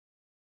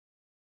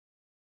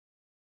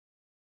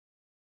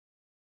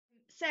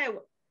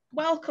So,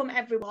 welcome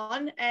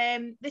everyone.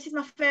 This is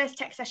my first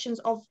tech sessions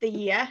of the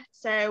year,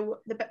 so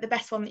the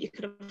best one that you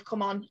could have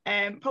come on.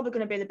 Probably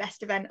going to be the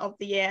best event of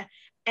the year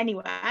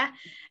anywhere.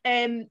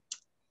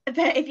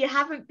 But if you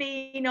haven't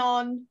been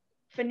on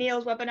for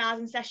Neil's webinars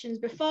and sessions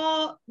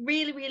before,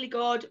 really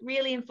good,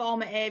 really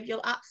informative.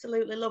 You'll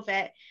absolutely love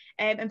it.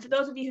 And for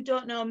those of you who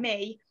don't know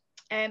me,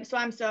 so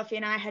I'm Sophie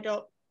and I head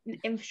up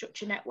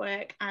infrastructure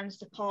network and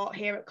support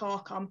here at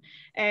Corcom.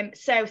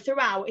 So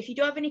throughout, if you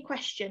do have any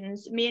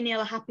questions, me and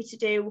Neil are happy to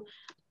do,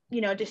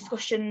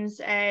 discussions.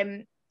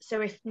 So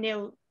if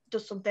Neil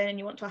does something and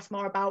you want to ask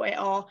more about it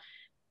or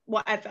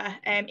whatever,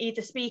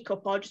 either speak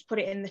up or just put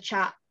it in the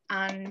chat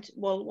and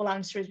we'll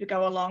answer as we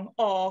go along.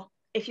 Or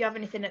if you have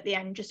anything at the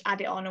end, just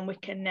add it on and we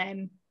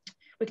can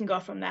go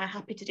from there.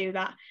 Happy to do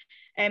that.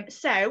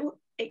 So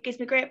it gives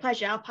me great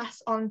pleasure. I'll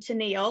pass on to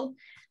Neil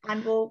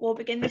and we'll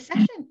begin this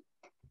session.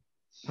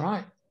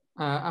 Right.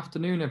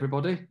 Afternoon,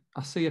 everybody.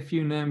 I see a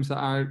few names that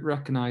I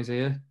recognise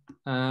here.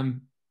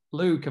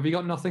 Luke, have you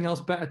got nothing else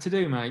better to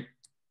do, mate?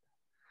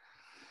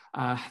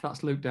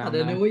 That's Luke down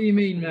there. I don't know what you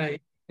mean,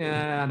 mate.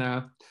 Yeah, I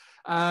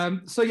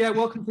know. So yeah,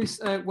 welcome to this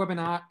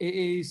webinar. It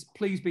is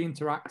please be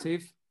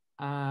interactive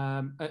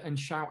and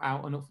shout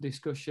out and up for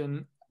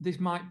discussion. This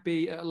might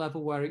be at a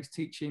level where it's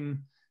teaching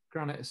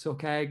Granite to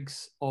suck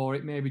eggs, or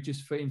it may be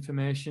just for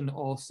information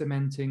or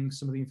cementing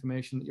some of the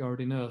information that you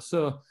already know.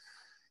 So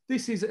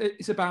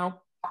it's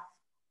about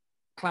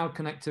cloud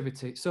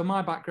connectivity. So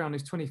my background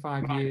is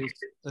 25 years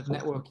of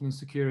networking and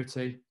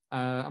security.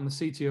 I'm the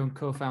CTO and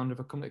co-founder of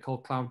a company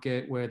called Cloud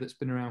Gateway that's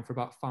been around for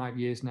about 5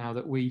 years now.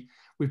 That we've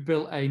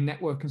built a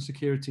network and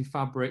security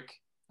fabric,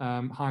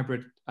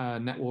 hybrid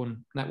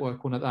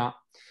network one at that.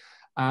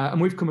 And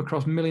we've come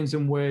across millions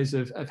and ways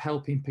of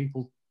helping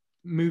people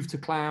move to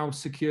cloud,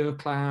 secure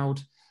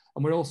cloud.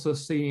 And we're also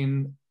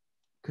seeing,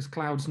 because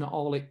cloud's not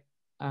all it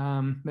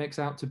makes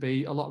out to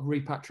be, a lot of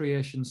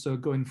repatriation, so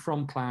going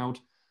from cloud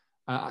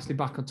actually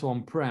back onto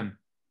on-prem.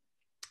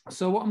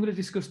 So what I'm going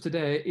to discuss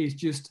today is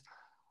just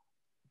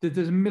that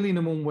there's a million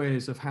and one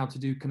ways of how to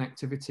do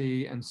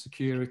connectivity and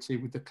security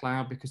with the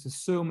cloud, because there's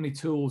so many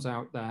tools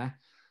out there,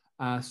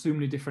 so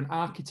many different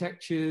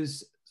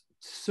architectures,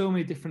 so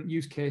many different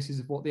use cases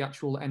of what the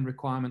actual end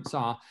requirements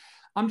are.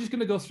 I'm just going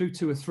to go through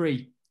 2 or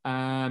 3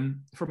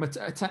 from a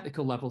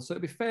technical level, so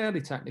it'll be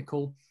fairly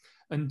technical,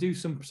 and do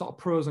some sort of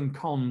pros and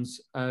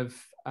cons of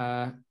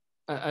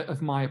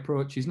my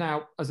approaches.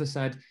 Now, as I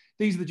said,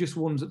 these are just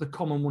the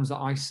common ones that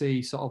I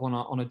see sort of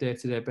on a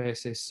day-to-day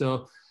basis.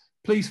 So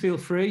please feel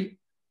free.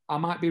 I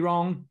might be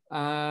wrong.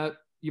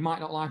 You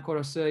might not like what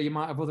I say. You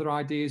might have other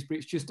ideas, but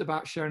it's just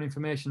about sharing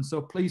information. So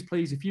please,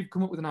 if you've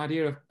come up with an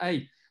idea of,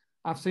 hey,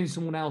 I've seen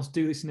someone else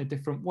do this in a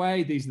different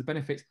way, these are the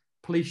benefits,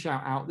 please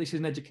shout out. This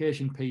is an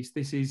education piece.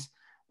 This is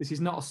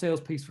not a sales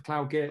piece for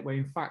Cloud Gateway.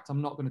 In fact,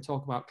 I'm not going to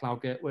talk about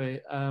Cloud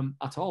Gateway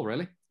at all,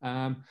 really.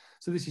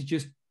 So this is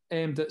just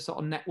aimed at sort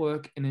of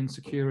network and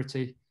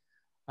insecurity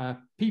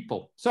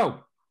people.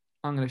 So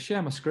I'm going to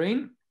share my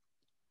screen.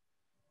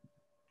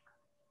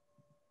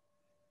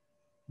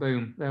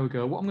 Boom, there we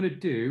go. What I'm going to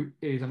do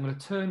is I'm going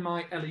to turn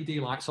my LED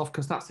lights off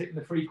because that's hitting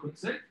the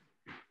frequency.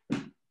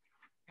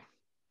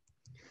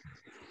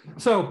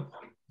 So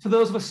for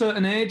those of a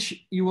certain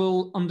age, you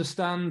will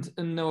understand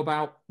and know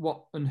about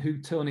what and who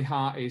Tony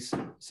Hart is.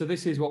 So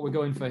this is what we're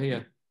going for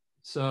here.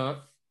 So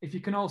if you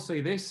can all see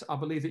this, I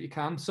believe that you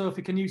can.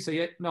 Sophie, can you see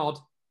it? Nod.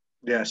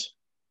 Yes.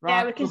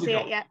 Right, yeah, we can see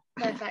it, yeah.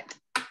 Perfect.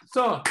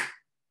 So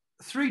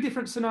 3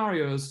 different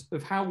scenarios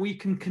of how we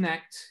can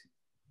connect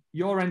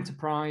your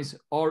enterprise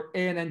or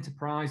an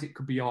enterprise. It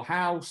could be your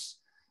house.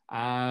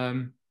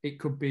 It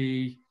could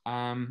be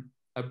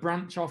a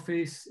branch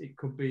office. It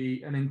could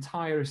be an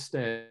entire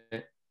estate.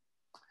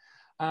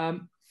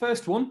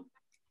 First one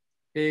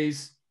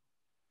is,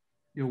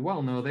 you'll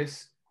well know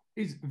this,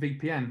 is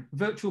VPN,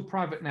 Virtual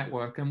Private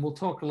Network, and we'll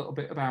talk a little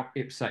bit about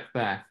IPsec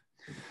there.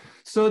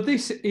 So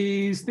this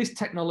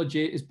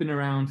technology has been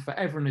around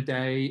forever and a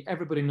day.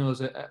 Everybody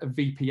knows a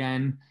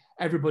VPN.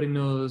 Everybody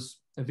knows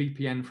a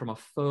VPN from a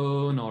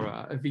phone or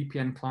a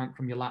VPN client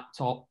from your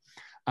laptop.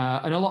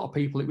 And a lot of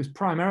people, it was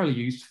primarily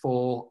used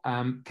for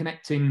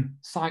connecting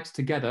sites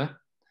together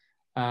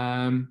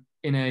in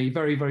a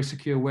very, very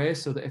secure way,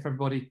 so that if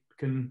everybody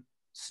can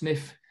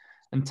sniff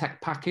and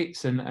take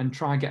packets and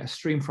try and get a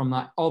stream from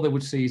that, all they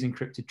would see is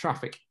encrypted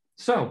traffic.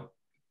 So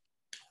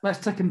let's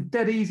take a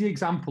dead easy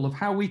example of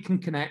how we can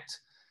connect.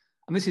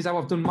 And this is how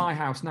I've done my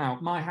house now.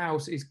 My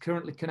house is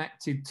currently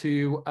connected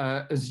to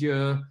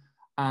Azure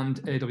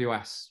and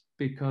AWS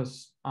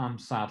because I'm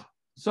sad.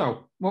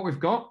 So what we've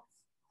got,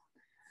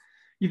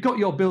 you've got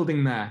your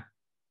building there.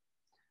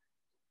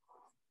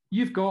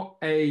 You've got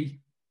a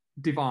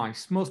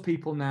device. Most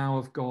people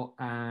now have got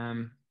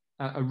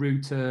a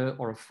router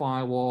or a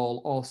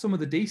firewall or some of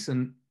the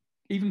decent,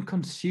 even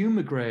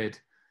consumer grade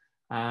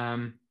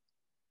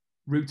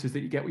routers that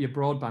you get with your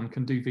broadband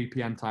can do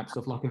VPN type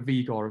stuff like a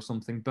Vigor or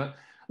something. But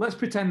let's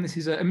pretend this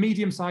is a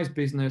medium-sized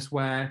business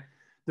where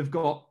they've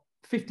got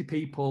 50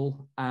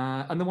 people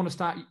and they want to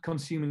start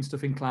consuming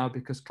stuff in cloud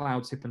because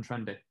cloud's hip and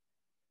trendy.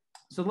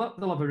 So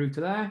they'll have a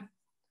router there.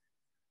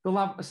 They'll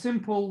have a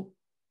simple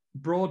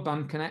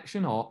broadband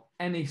connection or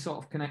any sort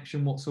of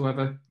connection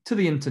whatsoever to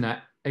the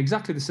internet,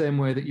 exactly the same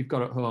way that you've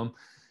got at home.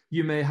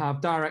 You may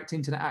have direct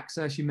internet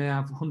access, you may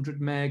have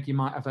 100 meg, you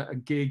might have a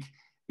gig.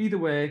 Either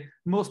way,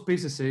 most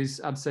businesses,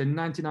 I'd say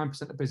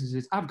 99% of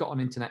businesses, have got an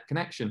internet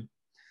connection.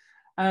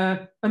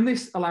 And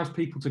this allows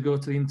people to go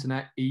to the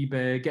internet,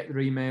 eBay, get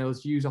their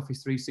emails, use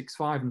Office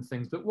 365 and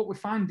things. But what we're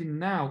finding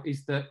now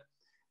is that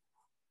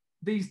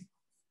these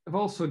have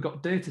also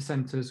got data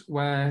centers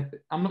where,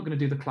 I'm not going to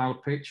do the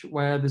cloud pitch,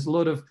 where there's a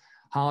lot of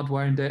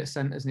hardware in data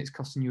centers and it's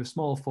costing you a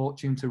small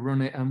fortune to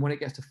run it. And when it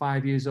gets to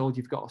 5 years old,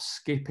 you've got to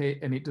skip it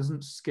and it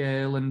doesn't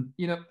scale. And,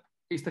 you know,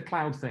 it's the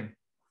cloud thing.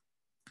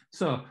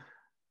 So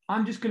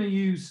I'm just going to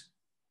use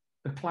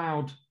a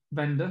cloud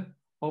vendor.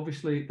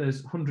 Obviously,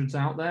 there's hundreds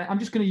out there. I'm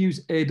just going to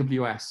use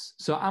AWS.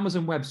 So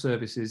Amazon Web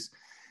Services.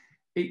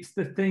 It's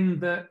the thing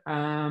that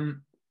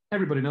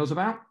everybody knows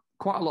about.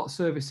 Quite a lot of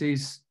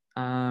services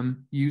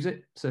use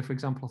it. So, for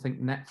example, I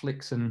think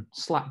Netflix and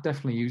Slack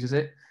definitely uses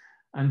it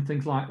and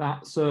things like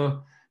that.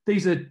 So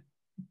these are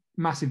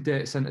massive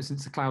data centers.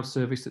 It's a cloud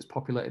service that's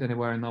populated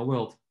anywhere in the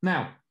world.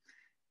 Now,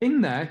 in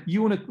there,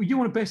 you want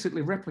to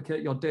basically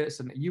replicate your data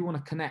center. You want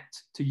to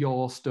connect to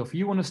your stuff.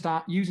 You want to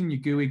start using your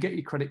GUI, get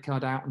your credit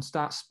card out, and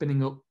start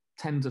spinning up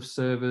tens of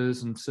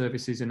servers and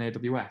services in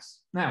AWS.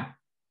 Now,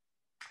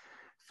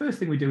 first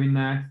thing we do in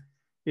there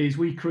is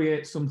we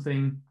create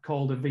something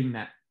called a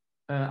VNet.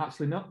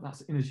 Actually, no, that's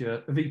in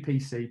Azure, a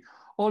VPC.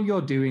 All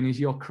you're doing is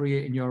you're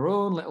creating your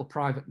own little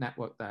private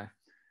network there.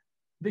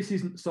 This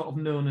isn't sort of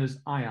known as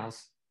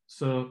IaaS.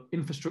 So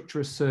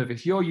infrastructure as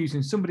service, you're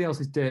using somebody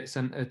else's data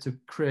center to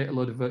create a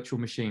load of virtual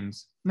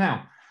machines.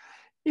 Now,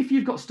 if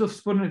you've got stuff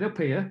spun up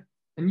here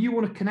and you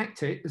want to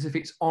connect it as if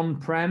it's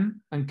on-prem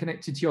and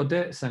connected to your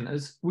data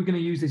centers, we're going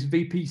to use this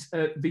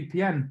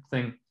VPN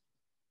thing.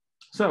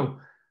 So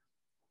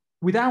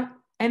without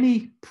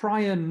any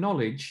prior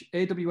knowledge,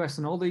 AWS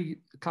and all the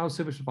cloud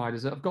service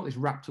providers that have got this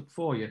wrapped up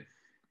for you,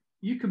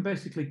 you can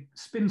basically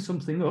spin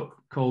something up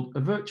called a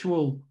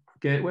virtual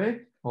gateway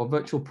or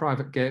virtual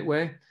private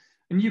gateway,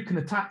 and you can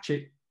attach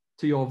it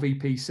to your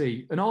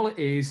VPC. And all it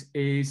is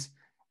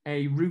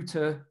a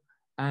router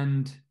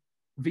and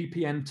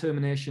VPN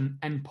termination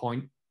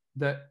endpoint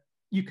that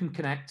you can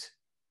connect,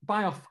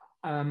 buy off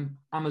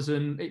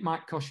Amazon. It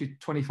might cost you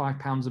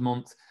 £25 a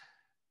month.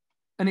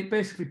 And it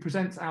basically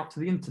presents out to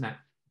the internet.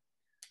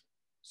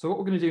 So what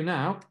we're going to do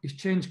now is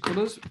change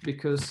colors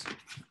because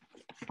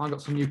I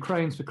got some new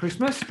crayons for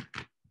Christmas.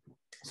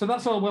 So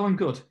that's all well and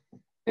good.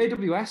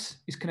 AWS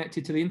is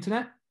connected to the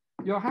internet.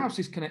 Your house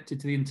is connected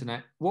to the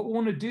internet. What we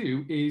want to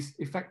do is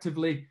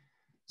effectively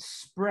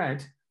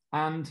spread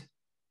and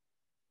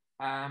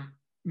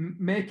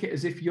make it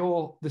as if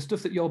the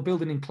stuff that you're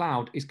building in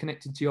cloud is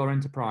connected to your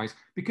enterprise,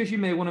 because you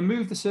may want to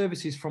move the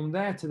services from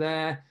there to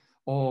there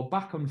or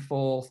back and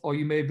forth, or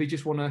you maybe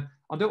just want to,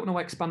 I don't want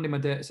to expand in my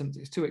data center,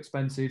 it's too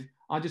expensive.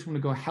 I just want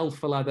to go hell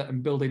for leather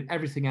and building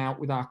everything out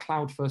with our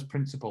cloud first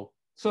principle.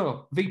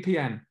 So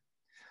VPN,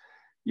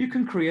 you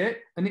can create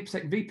an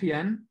IPsec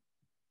VPN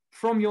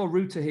from your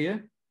router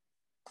here.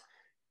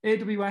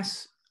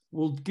 AWS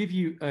will give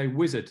you a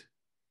wizard.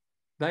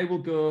 They will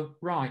go,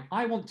 right,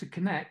 I want to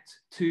connect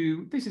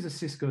to, this is a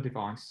Cisco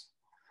device.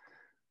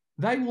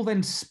 They will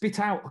then spit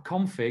out a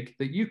config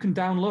that you can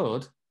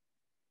download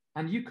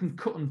and you can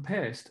cut and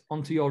paste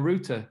onto your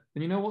router.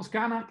 And you know what's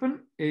going to happen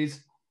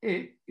is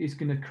it is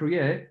going to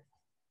create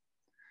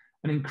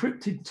an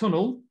encrypted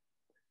tunnel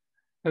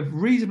of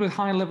reasonably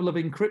high level of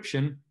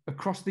encryption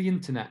across the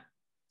internet.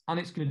 And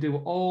it's going to do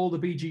all the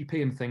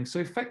BGP and things. So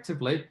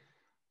effectively,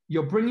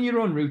 you're bringing your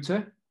own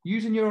router,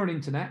 using your own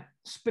internet,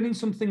 spinning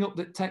something up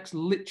that takes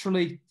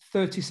literally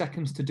 30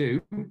 seconds to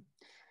do.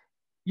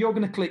 You're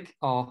going to click,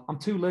 oh, I'm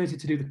too lazy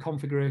to do the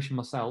configuration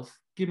myself.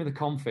 Give me the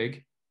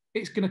config.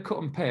 It's going to cut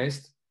and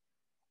paste,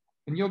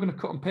 and you're going to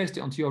cut and paste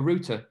it onto your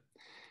router.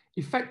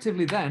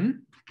 Effectively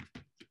then,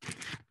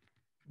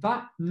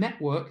 that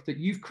network that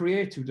you've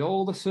created with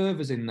all the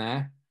servers in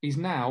there is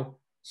now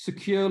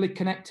securely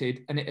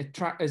connected, and it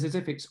attracts as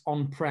if it's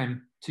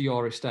on-prem to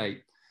your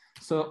estate.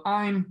 So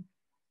I'm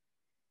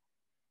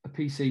a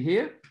PC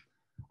here.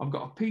 I've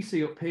got a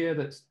PC up here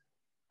that's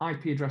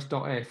IP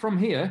address.a. From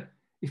here,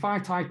 if I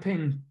type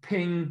in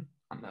ping,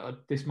 I know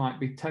this might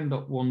be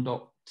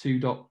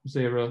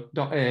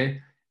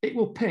 10.1.2.0.a, it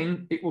will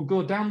ping, it will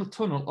go down the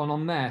tunnel and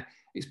on there.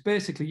 It's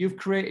basically, you've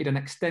created an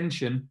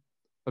extension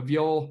of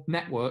your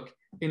network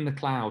in the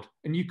cloud,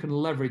 and you can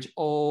leverage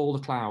all the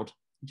cloud.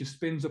 It just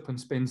spins up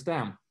and spins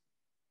down.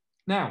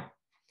 Now,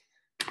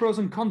 pros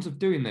and cons of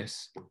doing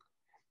this.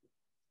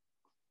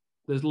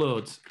 There's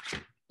loads.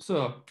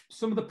 So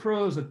some of the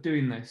pros of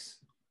doing this,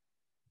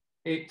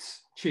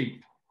 it's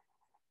cheap.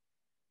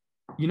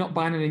 You're not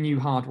buying any new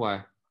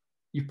hardware.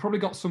 You've probably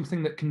got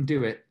something that can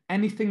do it.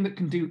 Anything that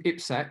can do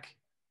IPsec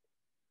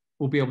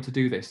will be able to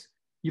do this.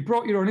 You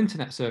brought your own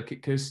internet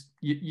circuit because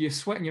you're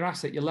sweating your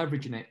asset, you're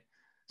leveraging it.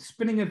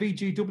 Spinning a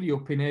VGW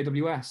up in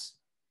AWS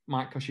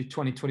might cost you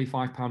 £20,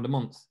 £25 a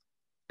month,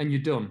 and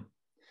you're done.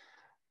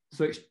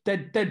 So it's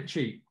dead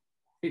cheap.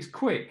 It's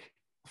quick.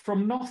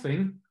 from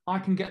nothing, I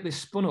can get this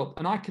spun up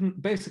and I can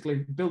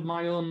basically build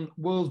my own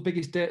world's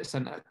biggest data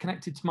center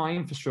connected to my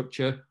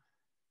infrastructure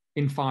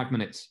in 5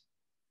 minutes.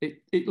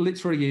 It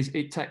literally is,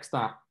 it takes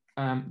that,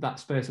 that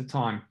space of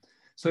time.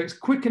 So it's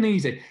quick and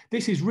easy.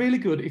 This is really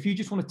good if you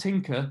just want to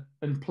tinker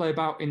and play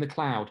about in the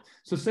cloud.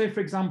 So say, for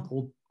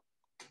example,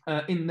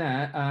 in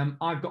there,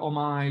 I've got all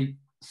my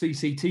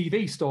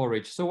CCTV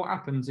storage. So what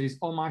happens is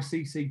on my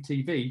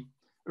CCTV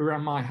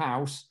around my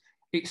house,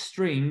 it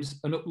streams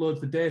and uploads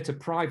the data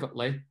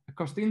privately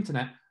across the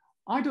internet.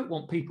 I don't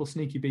want people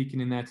sneaky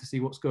beaking in there to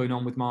see what's going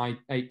on with my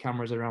 8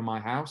 cameras around my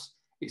house.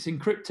 It's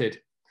encrypted.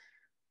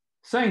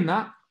 Saying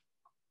that,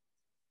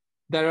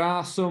 there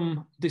are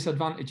some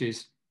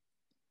disadvantages.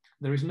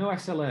 There is no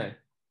SLA.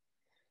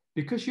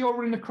 Because you're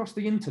running across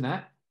the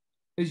internet,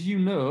 as you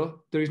know,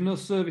 there is no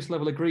service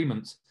level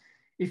agreements.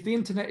 If the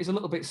internet is a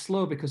little bit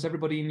slow because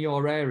everybody in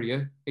your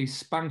area is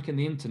spanking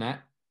the internet,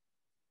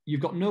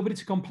 you've got nobody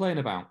to complain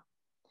about.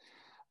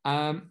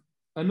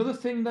 Another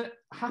thing that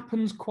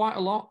happens quite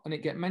a lot, and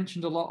it gets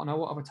mentioned a lot, and I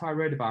won't have a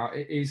tirade about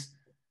it, is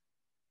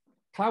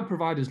cloud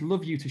providers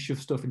love you to shove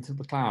stuff into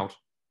the cloud.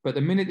 But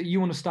the minute that you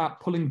want to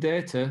start pulling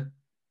data,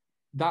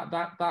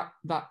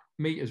 that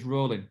meter's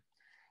rolling.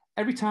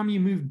 Every time you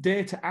move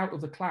data out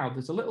of the cloud,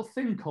 there's a little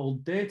thing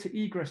called data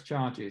egress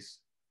charges.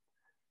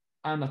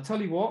 And I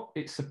tell you what,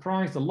 it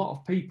surprised a lot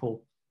of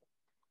people.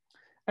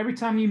 Every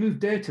time you move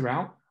data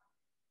out,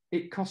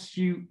 it costs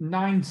you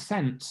 9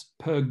 cents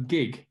per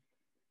gig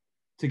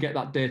to get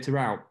that data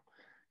out.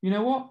 You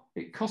know what?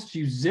 It costs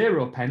you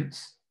 0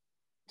 pence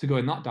to go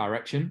in that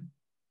direction.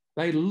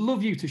 They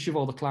love you to shove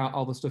all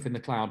the stuff in the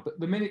cloud. But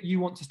the minute you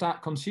want to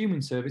start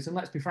consuming service, and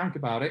let's be frank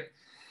about it,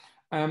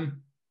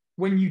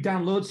 when you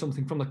download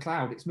something from the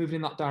cloud, it's moving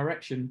in that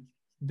direction.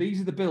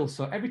 These are the bills.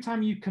 So every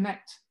time you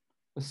connect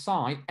a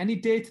site, any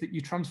data that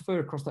you transfer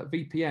across that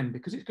VPN,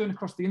 because it's going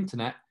across the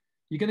internet,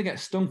 you're going to get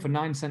stung for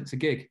 9 cents a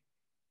gig.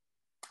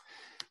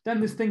 Then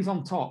there's things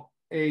on top,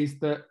 is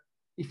that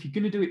if you're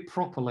going to do it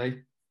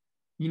properly,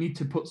 you need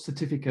to put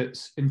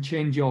certificates and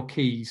change your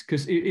keys,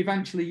 because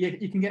eventually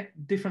you can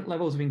get different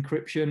levels of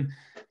encryption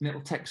and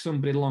it'll take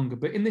somebody longer.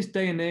 But in this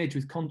day and age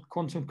with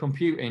quantum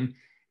computing,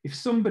 if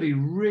somebody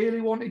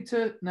really wanted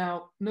to,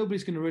 now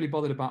nobody's going to really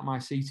bother about my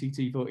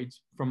CCTV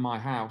footage from my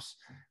house,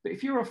 but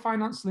if you're a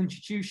financial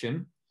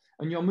institution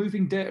and you're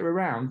moving data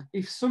around,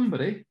 if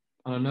somebody,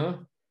 I don't know,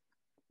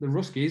 the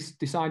Ruskies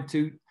decide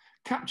to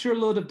capture a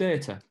load of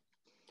data,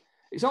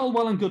 it's all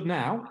well and good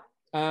now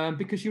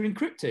because you're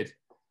encrypted.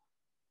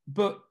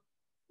 But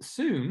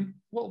soon,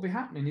 what will be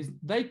happening is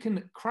they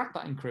can crack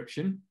that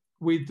encryption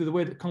with the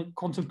way that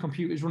quantum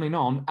computing is running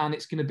on, and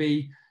it's going to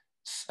be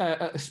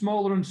a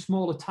smaller and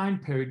smaller time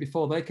period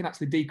before they can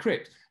actually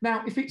decrypt.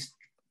 Now, if it's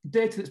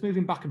data that's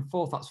moving back and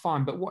forth, that's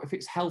fine. But what if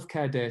it's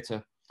healthcare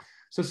data?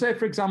 So say,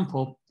 for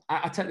example,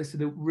 I take this to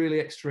the really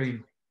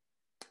extreme.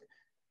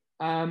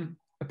 A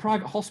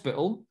private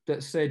hospital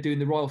that's, say, doing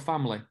the royal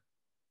family,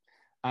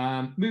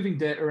 moving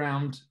data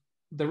around,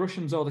 the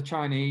Russians or the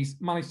Chinese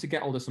managed to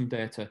get hold of some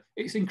data.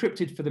 It's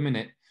encrypted for the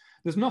minute.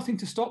 There's nothing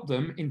to stop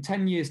them in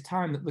 10 years'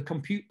 time that the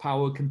compute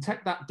power can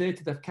take that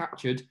data they've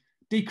captured,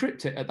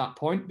 decrypt it at that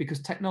point, because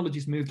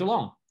technology's moved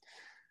along.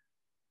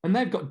 And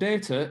they've got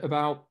data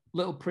about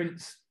little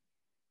Prince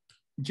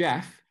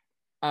Jeff,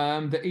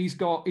 that he's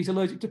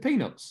allergic to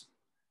peanuts.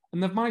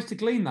 And they've managed to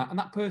glean that, and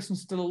that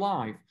person's still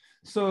alive.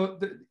 So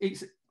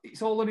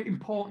it's all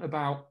important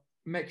about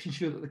making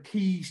sure that the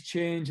keys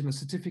change and the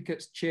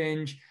certificates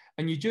change,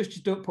 and you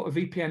just don't put a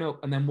VPN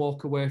up and then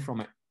walk away from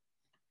it.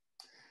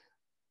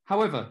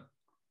 However,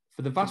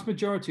 for the vast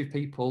majority of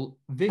people,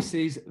 this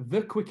is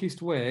the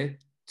quickest way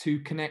to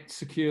connect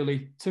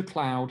securely to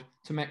cloud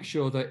to make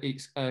sure that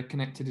it's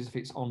connected as if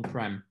it's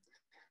on-prem.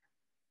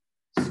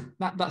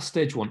 That's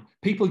stage one.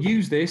 People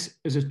use this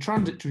as a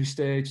transitory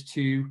stage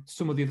to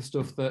some of the other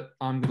stuff that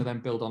I'm going to then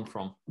build on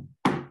from.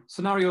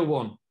 Scenario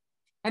one.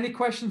 Any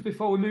questions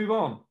before we move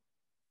on?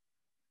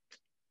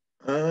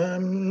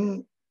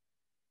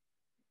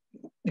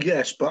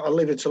 Yes, but I'll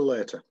leave it till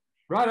later.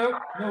 Righto,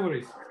 no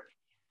worries.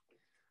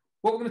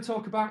 What we're going to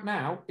talk about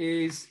now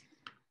is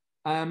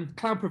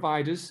cloud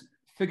providers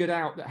figured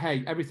out that,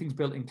 hey, everything's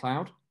built in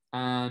cloud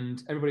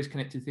and everybody's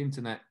connected to the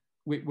internet.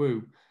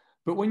 Woo.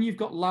 But when you've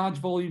got large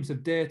volumes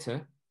of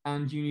data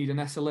and you need an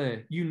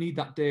SLA, you need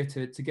that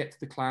data to get to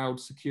the cloud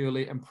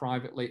securely and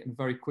privately and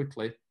very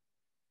quickly.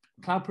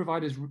 Cloud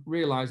providers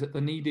realized that they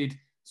needed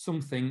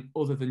something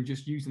other than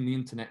just using the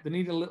internet. They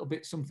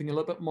needed something a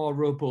little bit more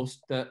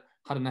robust that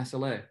had an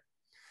SLA.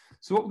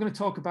 So what we're going to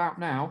talk about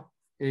now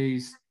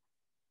is,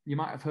 you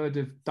might have heard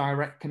of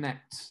direct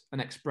connects and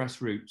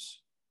express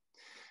routes.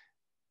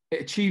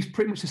 It achieves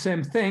pretty much the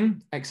same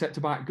thing, except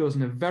about it goes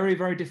in a very,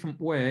 very different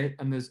way,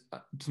 and there's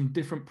some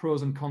different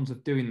pros and cons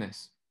of doing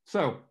this.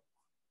 So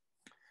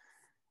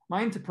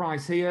my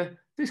enterprise here,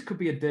 this could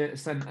be a data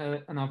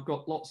center, and I've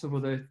got lots of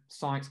other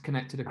sites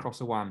connected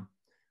across a WAN.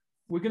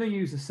 We're going to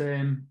use the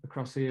same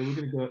across here. We're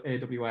going to go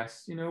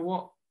AWS. You know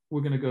what?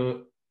 We're going to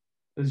go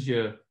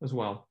Azure as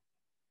well.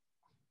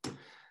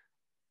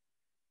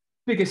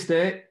 Big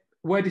estate.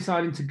 we're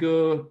deciding to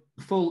go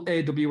full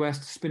AWS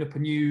to spin up a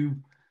new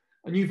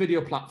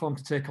video platform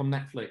to take on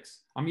Netflix.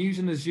 I'm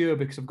using Azure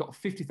because I've got a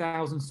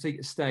 50,000 seat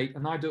estate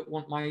and I don't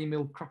want my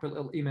crappy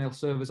little email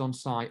servers on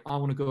site. I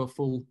want to go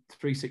full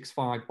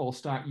 365 or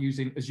start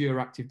using Azure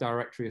Active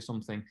Directory or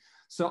something.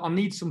 So I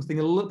need something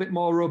a little bit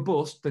more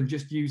robust than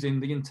just using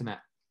the internet.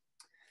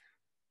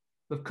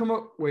 They've come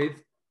up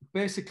with,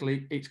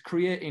 basically, it's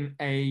creating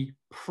a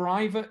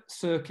private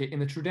circuit in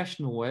the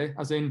traditional way,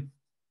 as in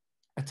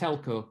a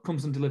telco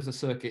comes and delivers a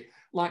circuit,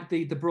 like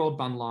the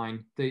broadband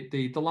line.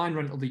 The line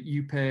rental that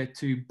you pay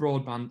to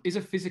broadband is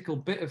a physical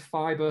bit of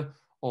fiber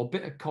or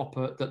bit of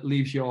copper that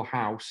leaves your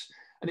house,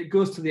 and it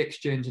goes to the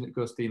exchange and it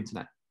goes to the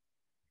internet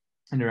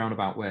in a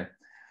roundabout way.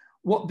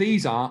 What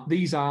these are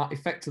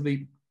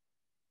effectively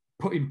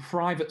putting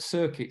private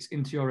circuits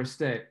into your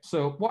estate.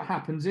 So what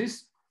happens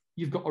is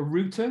you've got a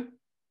router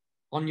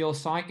on your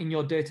site in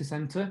your data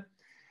center.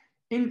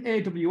 In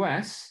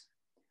AWS,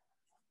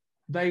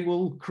 they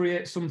will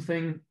create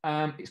something,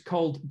 it's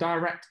called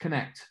Direct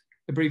Connect,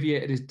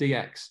 abbreviated as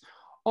DX.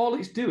 All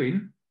it's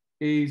doing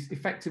is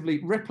effectively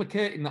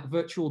replicating that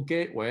virtual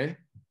gateway.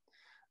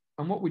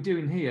 And what we're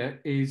doing here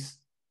is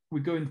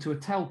we go into a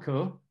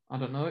telco. I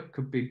don't know, it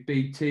could be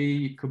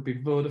BT, it could be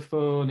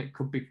Vodafone, it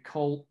could be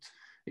Colt,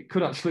 it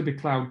could actually be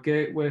Cloud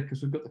Gateway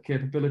because we've got the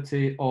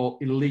capability, or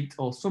Elite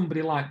or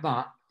somebody like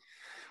that,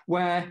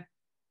 where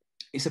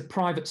it's a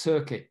private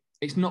circuit.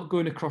 It's not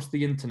going across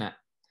the internet.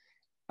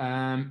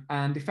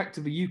 And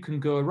effectively you can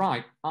go,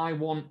 right, I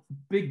want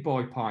big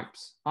boy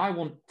pipes. I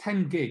want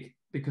 10 gig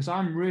because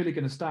I'm really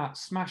going to start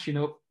smashing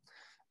up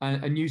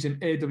and using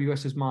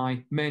AWS as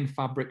my main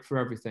fabric for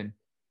everything.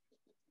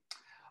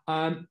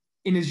 In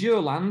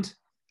Azure land,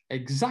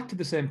 exactly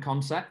the same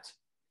concept,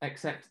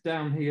 except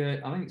down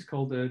here, I think it's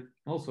called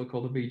also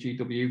called a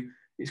VGW.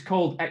 It's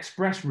called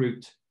Express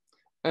Route.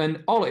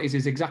 And all it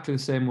is exactly the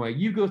same way.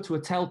 You go to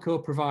a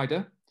telco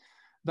provider,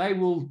 they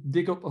will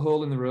dig up a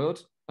hole in the road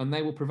and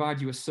they will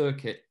provide you a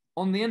circuit.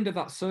 On the end of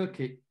that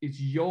circuit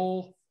is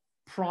your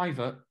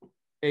private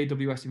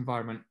AWS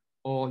environment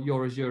or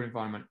your Azure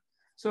environment.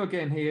 So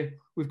again, here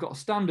we've got a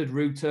standard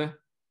router,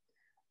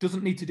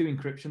 doesn't need to do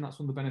encryption. That's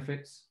one of the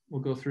benefits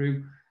we'll go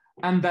through.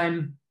 And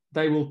then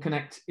they will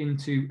connect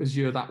into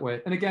Azure that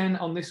way. And again,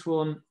 on this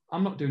one,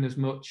 I'm not doing as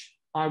much.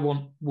 I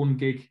want 1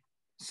 gig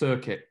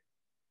circuit.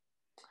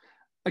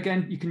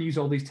 Again, you can use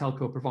all these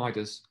telco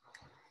providers.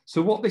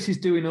 So what this is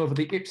doing over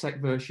the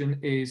IPsec version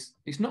is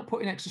it's not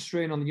putting extra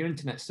strain on your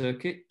internet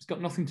circuit. It's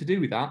got nothing to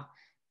do with that.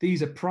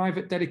 These are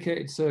private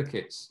dedicated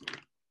circuits.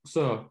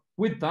 So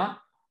with that,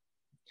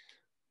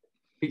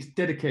 it's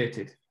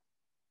dedicated,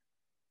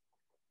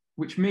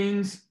 which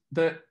means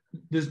that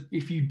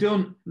if you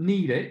don't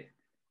need it,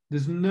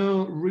 there's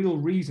no real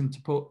reason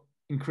to put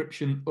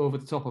encryption over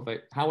the top of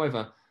it.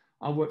 However,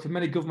 I've worked for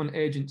many government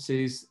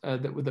agencies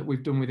that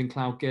we've done within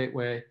Cloud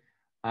Gateway,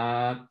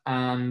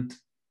 and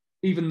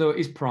even though it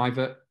is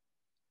private,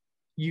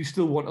 you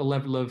still want a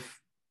level of,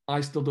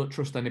 I still don't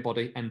trust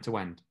anybody end to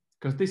end,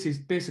 because this is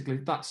basically,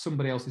 that's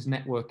somebody else's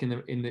network in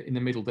the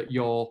middle that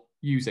you're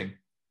using.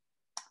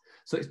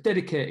 So it's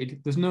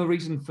dedicated. There's no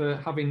reason for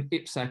having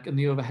IPsec and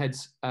the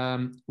overheads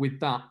with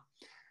that.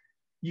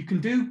 You can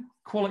do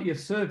quality of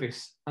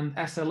service and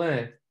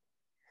SLA.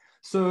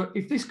 So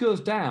if this goes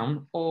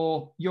down,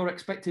 or your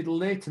expected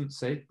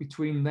latency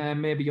between there,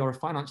 maybe you're a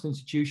financial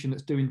institution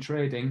that's doing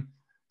trading,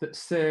 that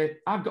say,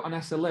 I've got an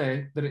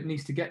SLA that it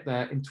needs to get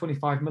there in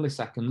 25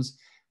 milliseconds.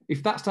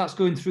 If that starts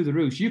going through the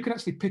roof, you can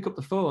actually pick up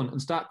the phone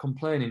and start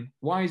complaining.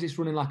 Why is this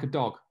running like a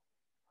dog?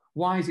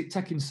 Why is it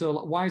taking so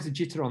long? Why is the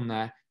jitter on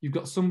there? You've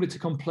got somebody to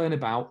complain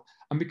about.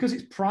 And because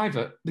it's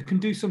private, they can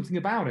do something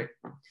about it.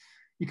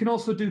 You can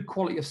also do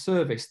quality of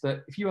service,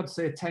 that if you had,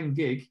 say, 10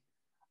 gig,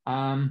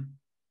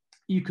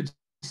 you could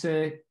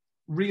say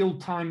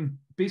real-time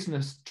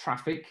business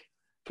traffic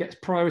gets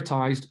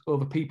prioritized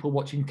over people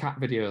watching cat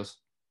videos.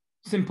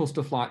 Simple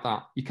stuff like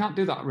that. You can't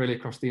do that really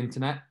across the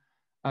internet.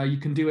 You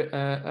can do it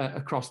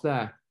across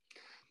there.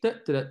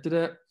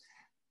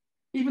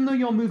 Even though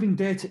you're moving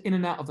data in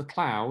and out of the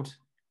cloud,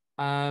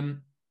 the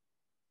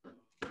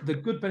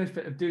good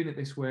benefit of doing it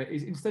this way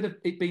is, instead of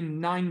it being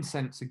 9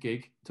 cents a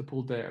gig to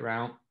pull data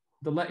out,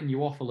 they're letting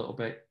you off a little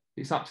bit.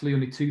 It's actually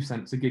only 2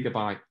 cents a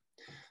gigabyte.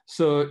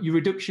 So your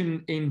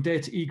reduction in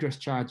data egress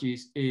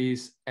charges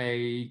is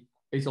a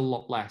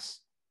lot less.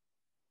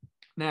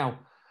 Now,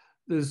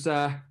 there's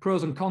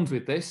pros and cons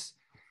with this,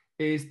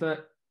 is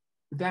that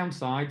the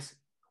downsides,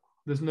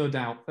 there's no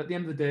doubt. At the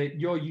end of the day,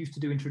 you're used to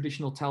doing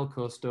traditional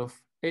telco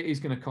stuff. It is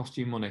going to cost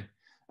you money.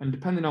 And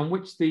depending on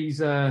which these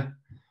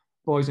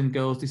boys and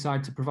girls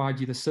decide to provide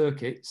you the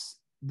circuits,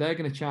 they're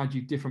going to charge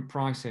you different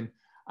pricing.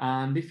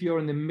 And if you're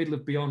in the middle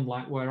of beyond,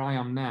 like where I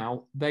am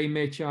now, they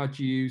may charge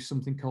you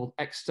something called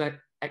excess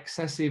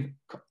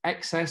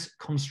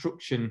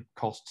construction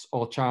costs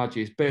or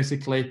charges.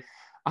 Basically,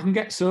 I can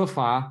get so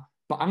far,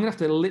 but I'm going to have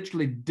to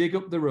literally dig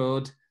up the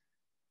road,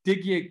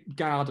 dig your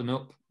garden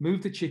up,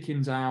 move the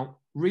chickens out,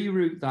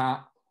 reroute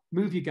that,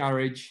 move your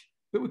garage.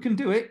 But we can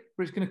do it,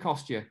 but it's going to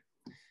cost you.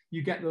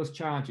 You get those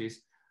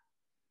charges.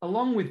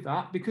 along with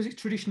that, because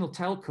it's traditional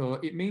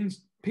telco, it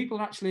means people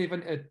are actually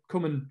having to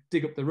come and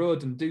dig up the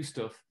road and do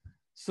stuff.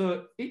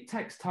 So it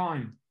takes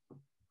time.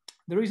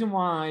 The reason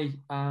why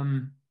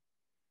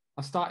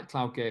I started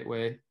Cloud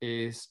Gateway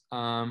is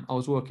I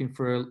was working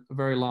for a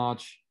very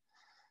large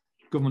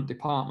government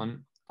department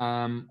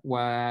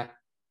where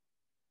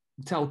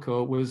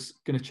telco was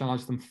going to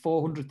charge them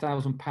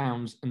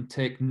 £400,000 and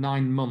take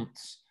 9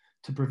 months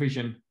to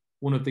provision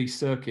one of these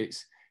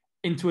circuits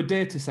into a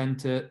data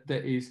center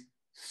that is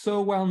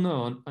so well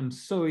known and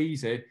so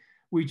easy.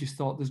 We just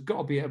thought there's got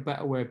to be a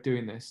better way of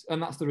doing this.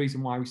 And that's the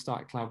reason why we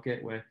started Cloud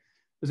Gateway.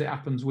 As it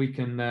happens, we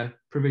can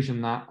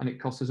provision that, and it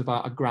costs us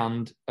about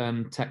 £1,000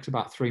 and takes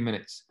about 3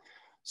 minutes.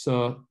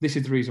 So this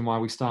is the reason why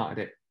we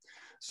started it.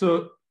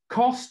 So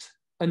cost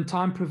and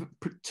time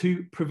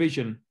to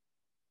provision.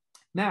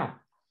 Now,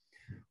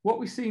 what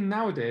we're seeing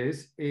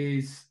nowadays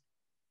is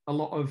a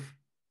lot of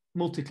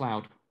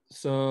multi-cloud.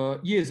 So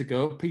years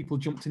ago, people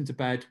jumped into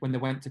bed when they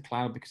went to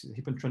cloud because it's a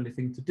hip and trendy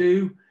thing to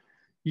do.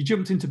 You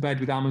jumped into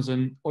bed with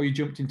Amazon or you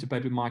jumped into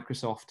bed with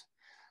Microsoft.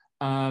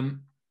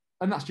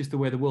 And that's just the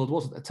way the world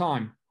was at the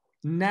time.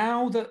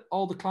 Now that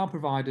all the cloud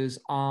providers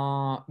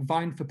are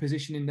vying for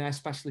position in their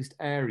specialist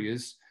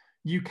areas,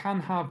 you can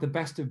have the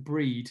best of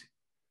breed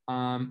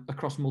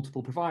across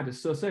multiple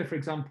providers. So say, for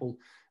example,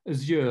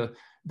 Azure,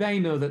 they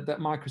know that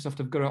Microsoft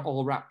have got it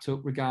all wrapped up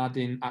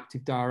regarding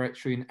Active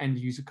Directory and end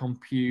user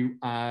compute,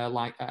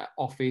 like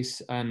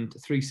Office and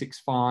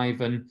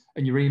 365 and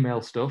your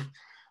email stuff.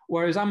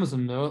 Whereas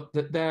Amazon know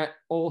that they're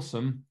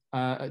awesome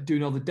at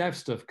doing all the dev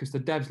stuff because the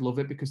devs love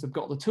it because they've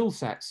got the tool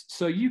sets.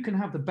 So you can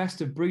have the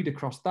best of breed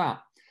across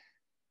that.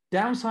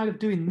 Downside of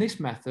doing this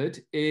method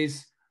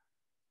is,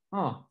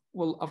 oh,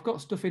 well, I've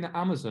got stuff in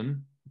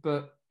Amazon,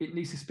 but it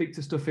needs to speak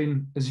to stuff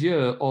in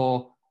Azure,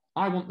 or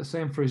I want the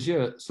same for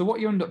Azure. So what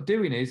you end up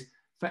doing is,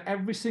 for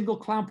every single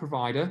cloud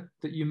provider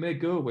that you may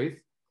go with,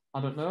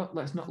 I don't know,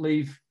 let's not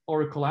leave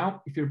Oracle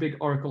out if you're a big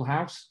Oracle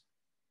house,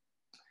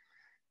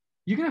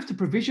 you're going to have to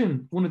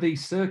provision one of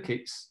these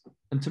circuits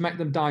and to make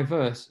them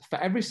diverse for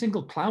every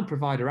single cloud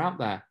provider out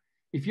there.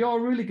 If you're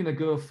really going to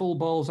go full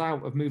balls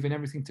out of moving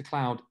everything to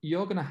cloud,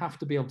 you're going to have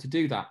to be able to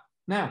do that.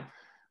 Now,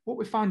 what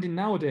we're finding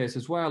nowadays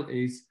as well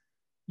is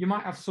you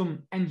might have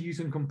some end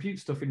user and compute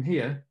stuff in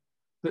here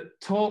that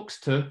talks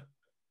to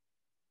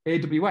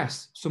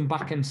AWS, some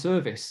back-end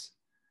service.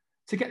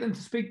 To get them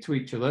to speak to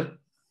each other,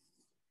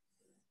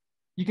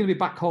 you're going to be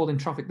backhauling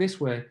traffic this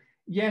way.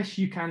 Yes,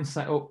 you can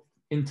set up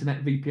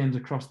internet VPNs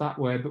across that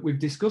way, but we've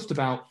discussed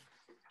about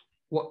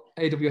what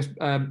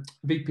AWS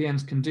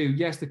VPNs can do.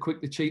 Yes, they're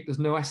quick, they're cheap, there's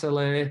no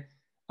SLA,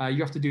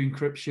 you have to do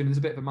encryption, there's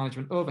a bit of a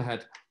management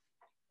overhead.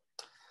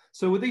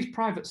 So with these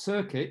private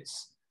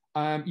circuits,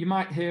 you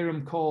might hear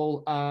them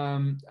call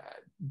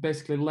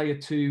basically layer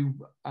 2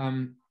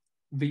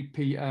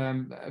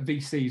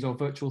 VCs or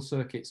virtual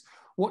circuits.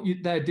 What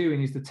they're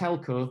doing is the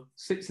telco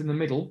sits in the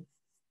middle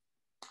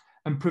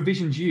and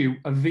provisions you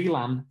a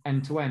VLAN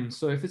end-to-end.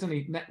 So if there's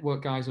any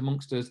network guys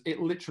amongst us, it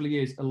literally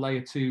is a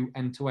layer 2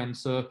 end-to-end.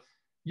 So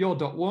you're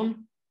 .1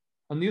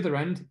 and the other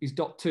end is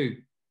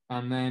 .2.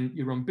 And then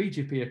you run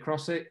BGP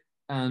across it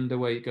and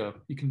away you go.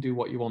 You can do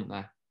what you want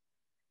there.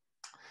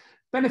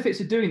 Benefits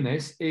of doing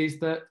this is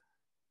that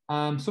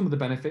some of the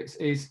benefits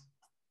is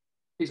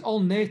it's all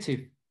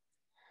native.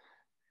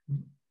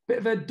 Bit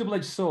of a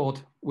double-edged sword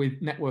with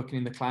networking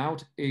in the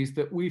cloud is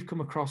that we've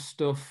come across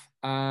stuff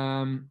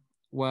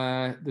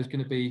where there's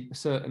going to be a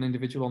certain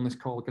individual on this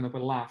call going to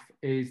have a laugh,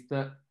 is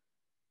that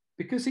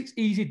because it's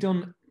easy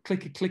done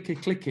clicky,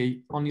 clicky,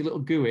 clicky on your little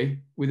GUI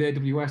with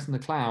AWS in the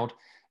cloud,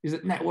 is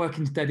that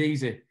networking's dead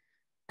easy.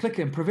 Click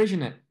and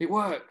provision it. It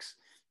works.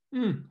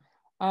 And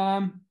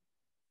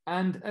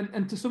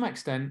to some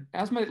extent, it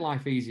has made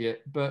life easier,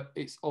 but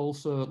it's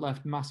also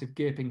left massive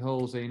gaping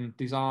holes in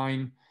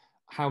design,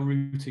 how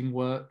routing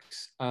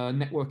works.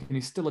 Networking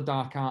is still a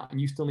dark art, and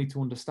you still need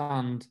to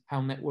understand how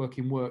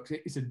networking works.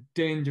 It's a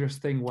dangerous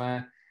thing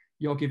where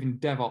you're giving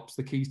DevOps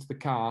the keys to the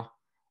car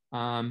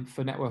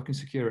for networking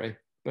security,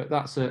 but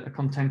that's a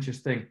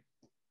contentious thing.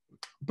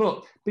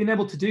 But being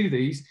able to do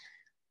these,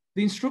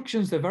 the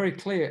instructions, they're very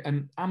clear,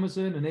 and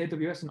Amazon and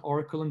AWS and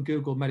Oracle and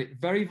Google made it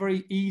very,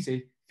 very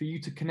easy for you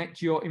to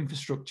connect your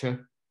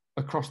infrastructure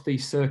across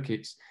these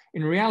circuits.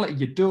 In reality,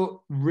 you don't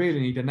really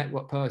need a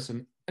network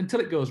person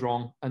until it goes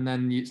wrong, and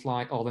then it's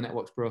like, oh, the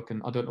network's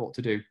broken, I don't know what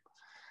to do.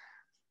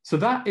 So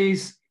that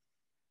is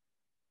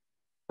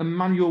a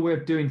manual way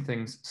of doing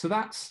things. So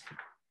that's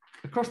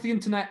across the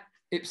internet,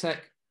 IPsec,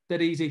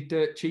 dead easy,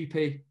 dirt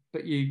cheapy,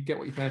 but you get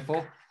what you pay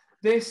for.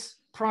 This,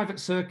 private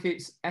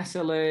circuits,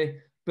 SLA,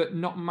 but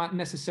not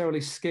necessarily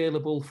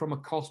scalable from a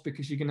cost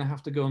because you're going to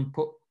have to go and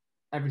put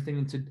everything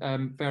into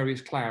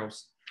various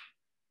clouds.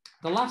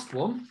 The last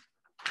one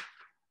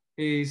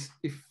is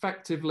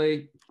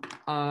effectively,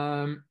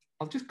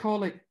 I'll just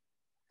call it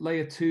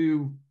layer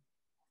 2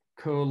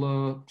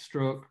 colo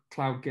stroke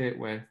cloud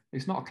gateway.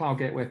 It's not a cloud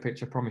gateway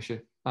pitch, I promise you,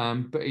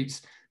 but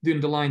it's the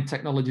underlying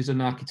technologies and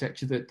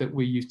architecture that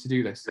we use to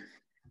do this.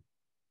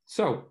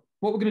 So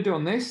what we're going to do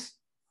on this,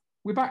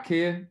 we're back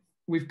here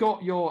we've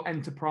got your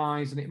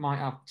enterprise and it might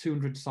have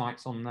 200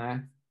 sites on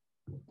there.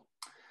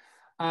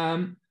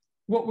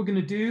 What we're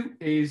going to do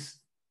is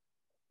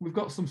we've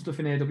got some stuff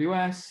in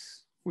AWS,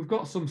 we've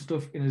got some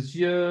stuff in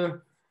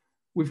Azure,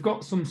 we've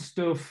got some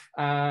stuff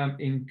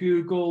in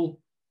Google,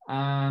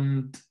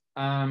 and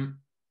I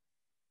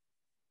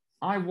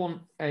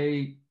want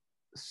a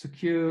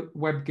secure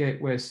web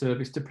gateway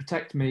service to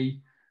protect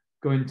me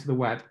going to the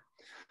web.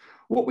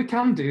 What we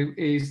can do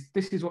is,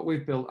 this is what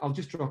we've built. I'll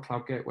just draw a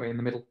cloud gateway in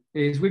the middle.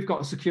 Is we've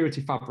got a security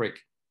fabric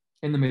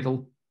in the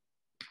middle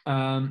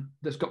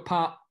that's got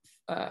part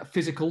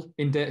physical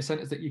in data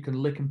centers that you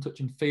can lick and touch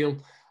and feel.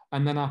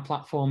 And then our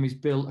platform is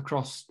built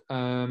across,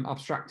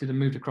 abstracted and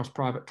moved across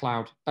private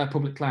cloud,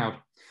 public cloud.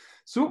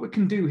 So what we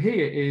can do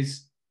here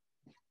is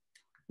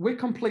we're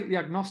completely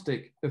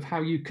agnostic of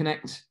how you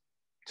connect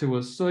to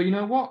us. So you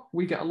know what?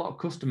 We get a lot of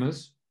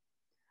customers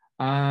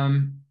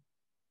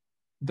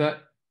that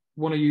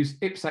want to use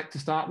IPsec to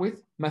start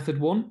with, method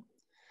one.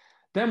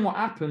 Then what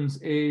happens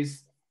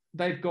is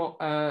they've got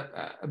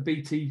a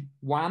BT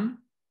WAN.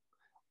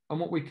 And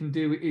what we can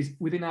do is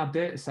within our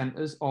data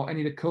centers or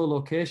any of the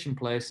co-location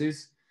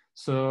places,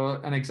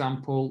 so an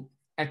example,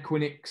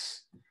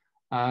 Equinix,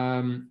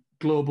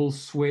 Global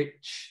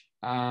Switch,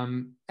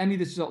 any of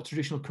the sort of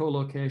traditional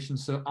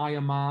co-locations, so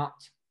IAMART,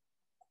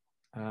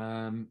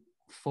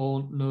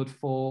 Node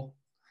 4,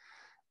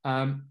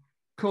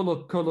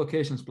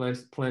 co-locations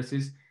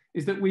places,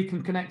 is that we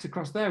can connect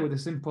across there with a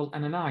simple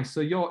NNI.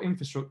 So your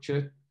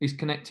infrastructure is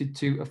connected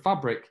to a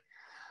fabric.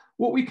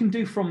 What we can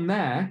do from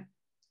there,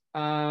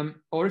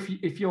 or if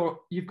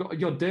you've got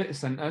your data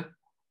center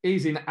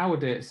is in our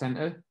data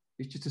center,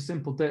 it's just a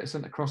simple data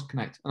center cross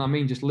connect. And I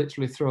mean, just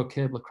literally throw a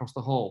cable across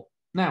the hall.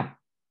 Now,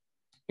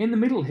 in the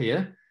middle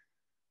here,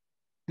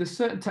 there's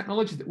certain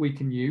technology that we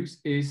can use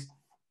is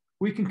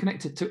we can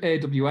connect it to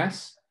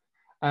AWS,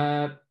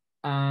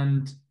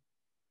 and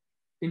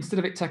instead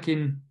of it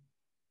taking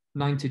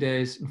 90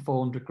 days and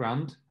 400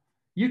 grand,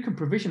 you can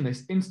provision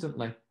this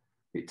instantly.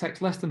 It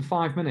takes less than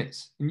 5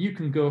 minutes, and you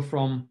can go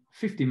from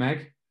 50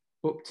 meg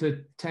up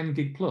to 10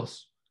 gig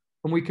plus,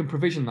 and we can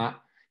provision that.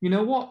 You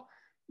know what?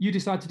 You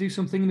decide to do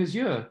something in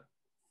Azure,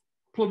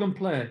 plug and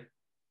play,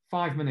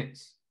 5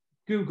 minutes.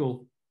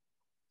 Google,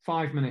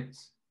 5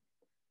 minutes,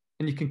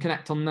 and you can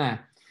connect on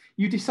there.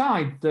 You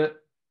decide that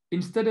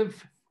instead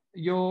of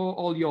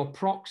all your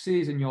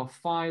proxies and your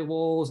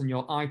firewalls and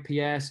your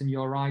IPS and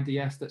your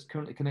IDS that's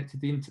currently connected to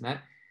the internet,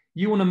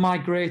 you want to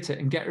migrate it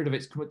and get rid of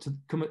it to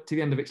come to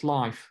the end of its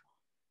life,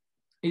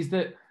 is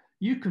that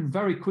you can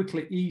very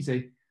quickly,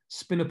 easy,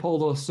 spin up all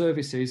those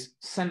services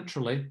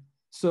centrally.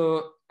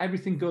 So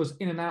everything goes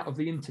in and out of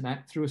the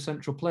internet through a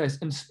central place.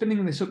 And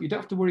spinning this up, you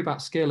don't have to worry about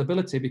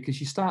scalability because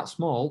you start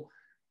small.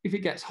 If it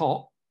gets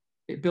hot,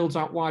 it builds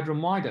out wider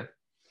and wider.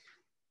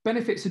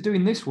 Benefits of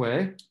doing this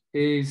way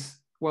is,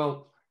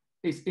 well,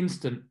 it's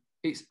instant,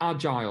 it's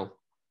agile.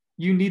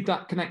 You need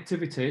that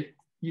connectivity,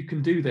 you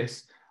can do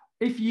this.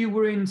 If you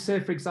were in, say,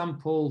 for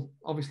example,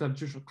 obviously I've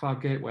just got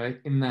Cloud Gateway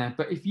in there,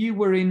 but if you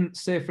were in,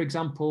 say, for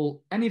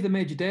example, any of the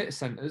major data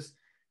centers,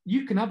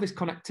 you can have this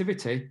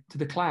connectivity to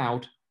the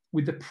cloud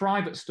with the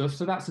private stuff.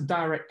 So that's a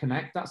direct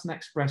connect, that's an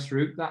express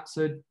route, I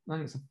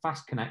think it's a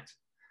fast connect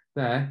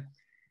there.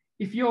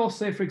 If you're,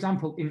 say, for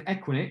example, in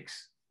Equinix,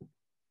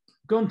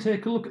 go and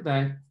take a look at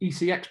their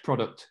ECX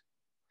product.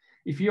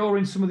 If you're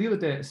in some of the other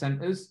data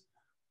centers,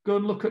 go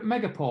and look at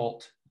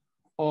Megaport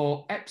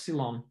or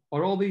Epsilon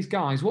or all these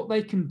guys. What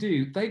they can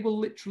do, they will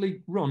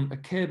literally run a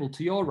cable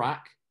to your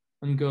rack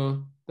and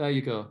go, there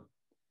you go,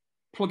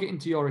 plug it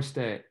into your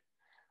estate.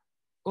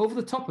 Over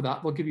the top of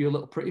that, they'll give you a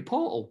little pretty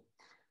portal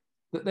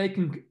that they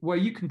can, where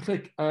you can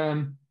click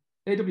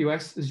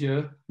AWS,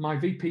 Azure, my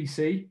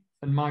VPC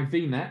and my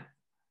VNet.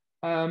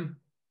 I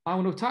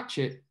want to attach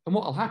it. And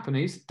what will happen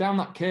is down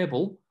that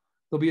cable,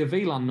 there'll be a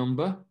VLAN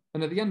number.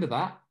 And at the end of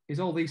that is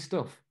all these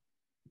stuff.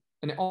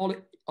 And it all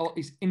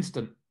is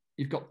instant.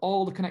 You've got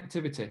all the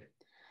connectivity.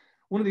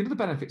 One of the other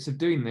benefits of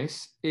doing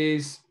this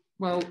is,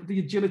 well, the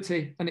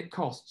agility, and it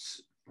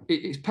costs.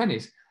 It's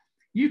pennies.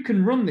 You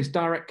can run this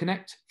direct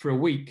connect for a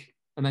week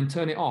and then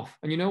turn it off.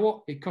 And you know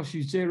what? It costs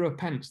you 0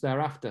 pence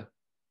thereafter.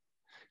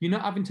 You're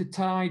not having to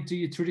do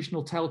your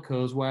traditional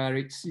telcos where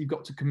you've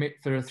got to commit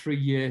for a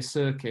 3-year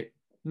circuit.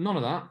 None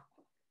of that.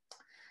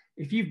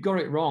 If you've got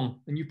it wrong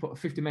and you put a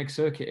 50 meg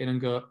circuit in and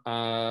go,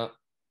 I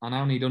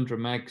now need 100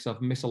 meg because I've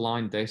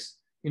misaligned this,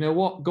 you know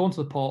what? Go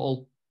onto the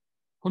portal,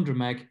 100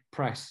 meg,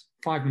 press.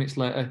 5 minutes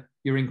later,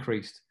 you're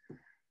increased.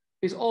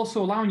 It's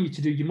also allowing you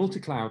to do your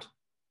multi-cloud.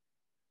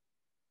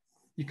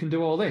 You can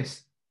do all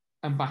this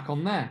and back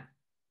on there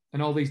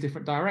and all these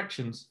different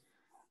directions.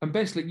 And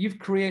basically, you've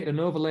created an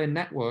overlay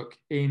network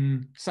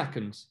in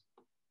seconds.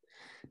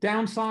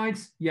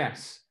 Downsides,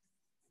 yes.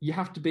 You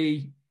have to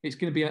be, it's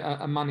going to be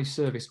a managed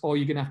service, or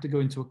you're going to have to go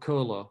into a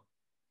colo.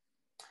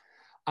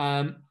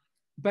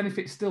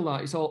 Benefits still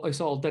are, it's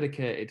all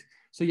dedicated.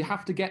 So you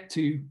have to get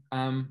to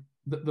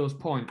those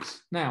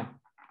points. Now,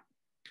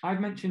 I've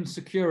mentioned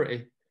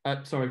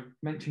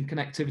mentioned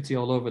connectivity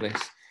all over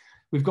this.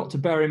 We've got to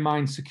bear in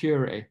mind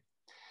security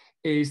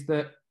is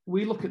that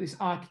we look at this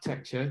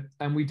architecture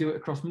and we do it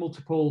across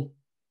multiple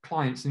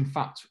clients. In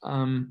fact,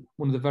 one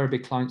of the very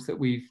big clients that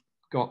we've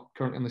got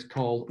currently on this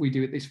call, we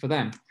do this for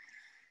them.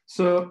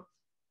 So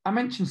I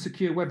mentioned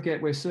secure web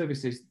gateway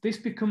services. This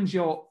becomes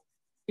your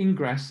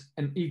ingress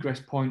and egress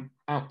point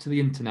out to the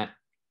internet.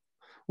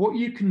 What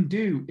you can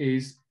do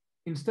is,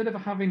 instead of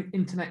having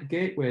internet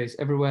gateways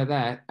everywhere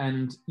there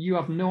and you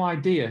have no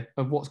idea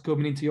of what's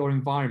coming into your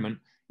environment,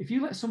 if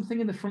you let something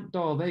in the front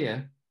door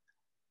there,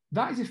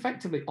 that is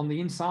effectively on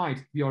the inside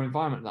of your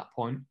environment at that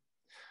point.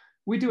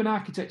 We do an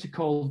architecture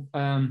called,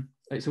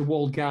 it's a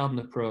walled garden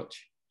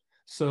approach.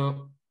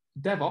 So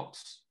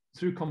DevOps,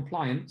 through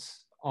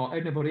compliance, or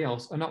anybody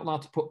else, are not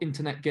allowed to put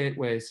internet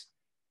gateways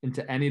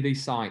into any of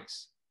these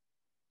sites.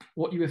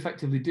 What you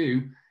effectively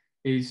do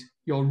is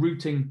you're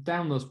routing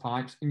down those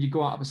pipes and you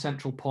go out of a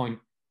central point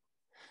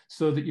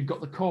so that you've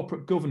got the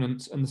corporate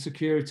governance and the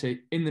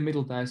security in the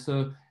middle there.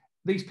 So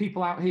these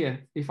people out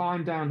here, if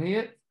I'm down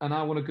here and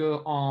I want to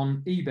go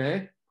on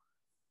eBay,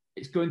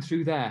 it's going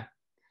through there.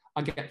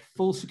 I get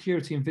full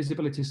security and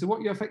visibility. So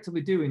what you're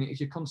effectively doing is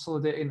you're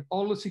consolidating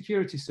all the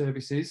security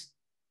services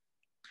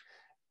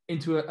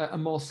into a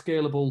more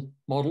scalable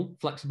model,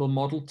 flexible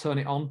model, turn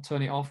it on,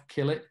 turn it off,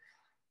 kill it,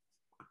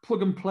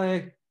 plug and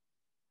play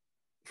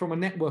from a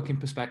networking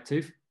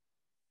perspective,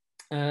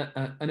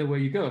 and away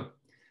you go.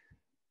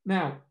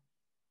 Now,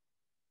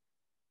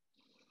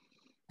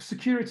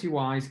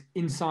 security-wise,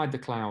 inside the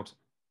cloud,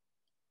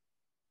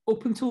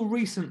 up until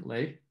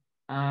recently,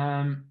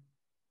 the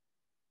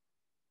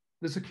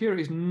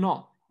security is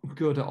not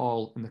good at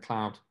all in the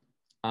cloud,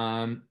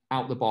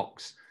 out the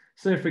box.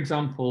 So, for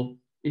example,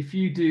 if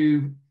you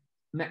do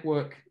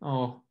network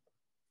or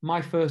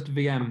my first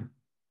VM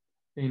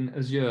in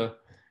Azure,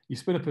 you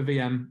spin up a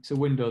VM, it's a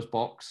Windows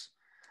box.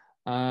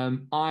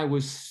 I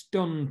was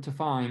stunned to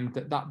find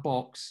that that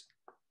box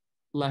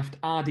left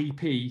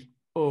RDP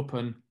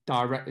open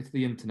directly to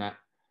the internet.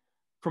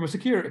 From a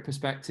security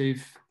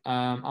perspective,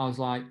 I was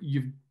like,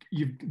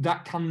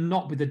 that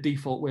cannot be the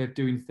default way of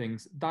doing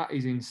things. That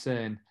is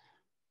insane.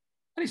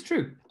 And it's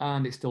true,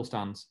 and it still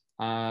stands.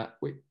 But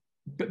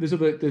there's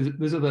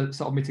other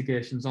sort of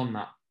mitigations on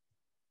that.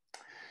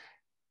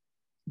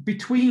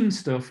 Between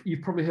stuff,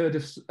 you've probably heard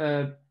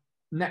of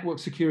network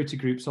security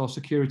groups or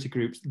security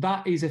groups.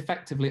 That is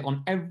effectively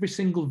on every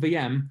single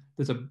VM,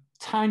 there's a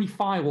tiny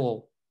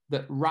firewall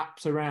that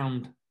wraps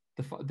around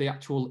the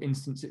actual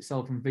instance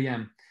itself in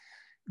VM.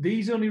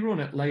 These only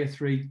run at layer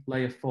 3,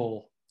 layer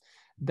 4.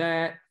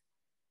 They're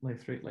layer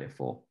 3, layer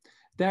 4.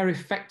 They're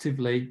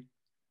effectively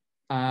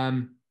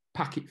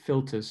packet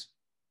filters.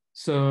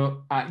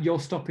 So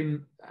you're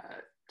stopping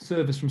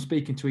servers from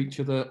speaking to each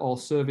other, or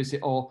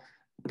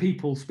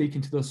people speaking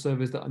to those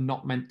servers that are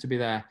not meant to be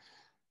there.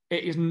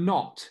 It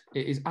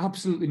is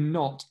absolutely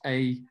not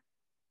a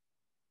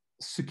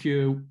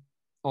secure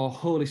or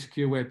wholly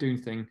secure way of doing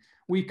things.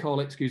 We call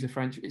it, excuse the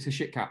French, it's a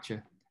shit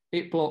catcher.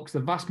 It blocks the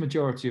vast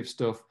majority of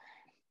stuff.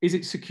 Is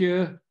it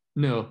secure?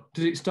 No.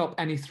 Does it stop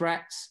any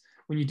threats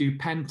when you do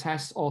pen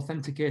tests,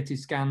 authenticated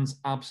scans?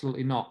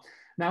 Absolutely not.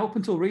 Now, up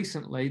until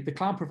recently, the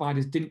cloud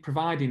providers didn't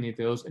provide any of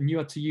those, and you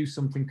had to use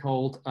something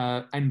called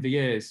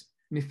NVAs.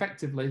 And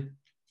effectively,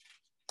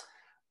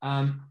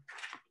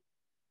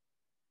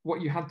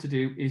 what you had to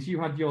do is you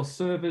had your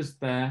servers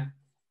there,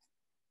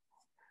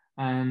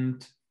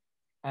 and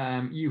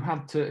you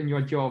had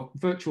your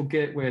virtual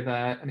gateway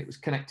there, and it was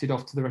connected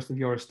off to the rest of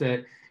your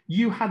estate.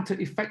 You had to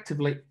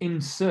effectively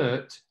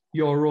insert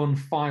your own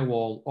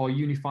firewall or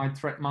unified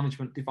threat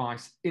management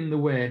device in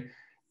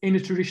a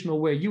traditional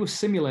way. You were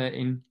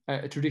simulating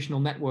a traditional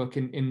network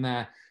in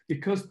there,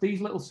 because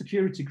these little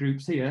security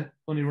groups here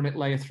only run at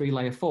layer 3,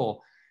 layer 4.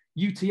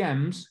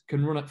 UTMs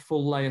can run at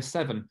full layer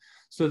 7,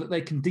 so that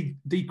they can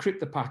decrypt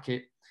the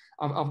packet.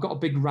 I've got a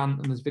big rant,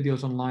 and there's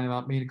videos online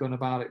about me going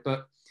about it,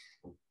 but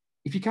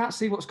if you can't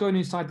see what's going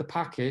inside the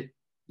packet,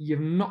 you've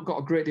not got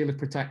a great deal of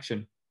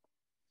protection.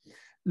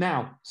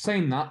 Now,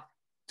 saying that,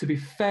 to be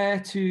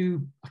fair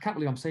to, I can't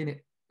believe I'm saying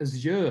it,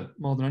 Azure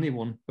more than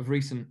anyone of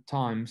recent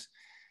times,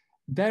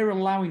 they're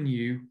allowing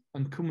you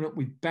and coming up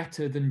with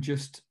better than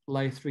just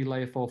layer 3,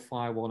 layer 4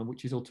 firewall,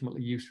 which is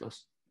ultimately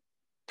useless.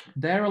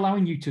 They're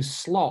allowing you to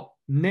slot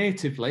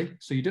natively,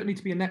 so you don't need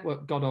to be a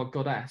network god or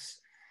goddess,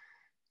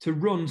 to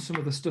run some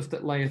of the stuff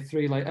that layer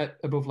 3,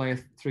 above layer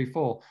 3,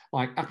 4,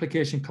 like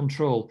application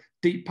control,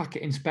 deep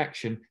packet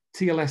inspection,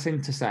 TLS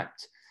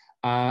intercept,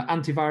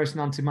 antivirus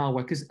and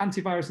anti-malware. Because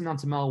antivirus and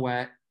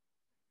anti-malware,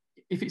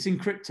 if it's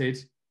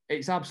encrypted,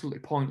 it's absolutely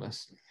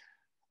pointless.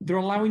 They're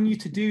allowing you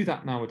to do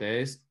that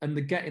nowadays, and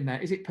they're getting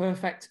there. Is it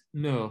perfect?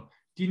 No.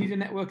 Do you need a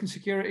network and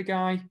security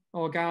guy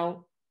or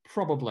gal?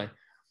 Probably.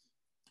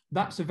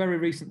 That's a very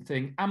recent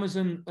thing.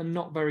 Amazon are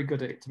not very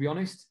good at it, to be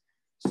honest.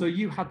 So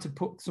you had to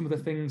put some of the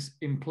things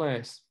in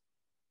place.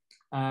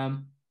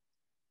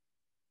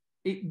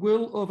 It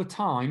will, over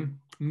time,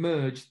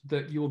 merge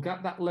that you'll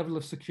get that level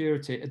of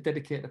security, a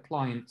dedicated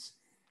appliance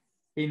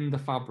in the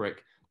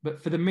fabric.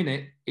 But for the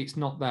minute, it's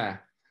not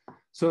there.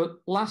 So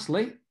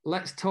lastly,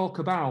 let's talk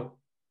about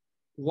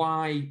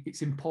why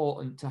it's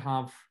important to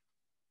have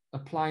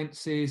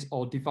appliances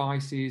or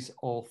devices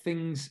or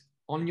things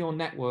on your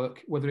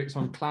network, whether it's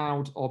on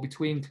cloud or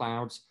between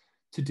clouds,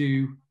 to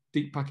do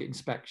deep packet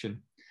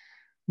inspection.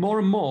 More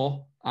and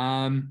more,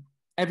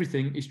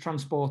 everything is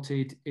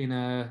transported in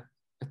a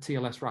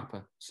TLS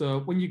wrapper. So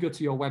when you go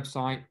to your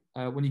website,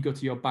 when you go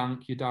to your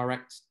bank, your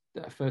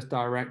first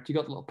direct, you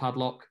got the little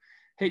padlock,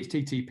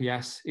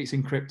 HTTPS, it's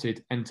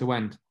encrypted end to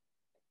end.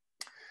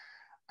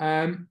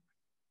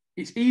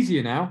 It's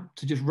easier now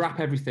to just wrap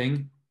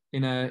everything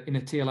in a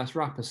TLS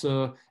wrapper.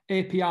 So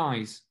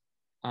APIs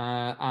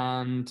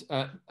and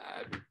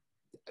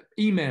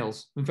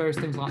emails and various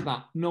things like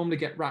that normally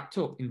get wrapped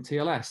up in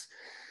TLS.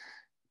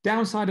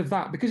 Downside of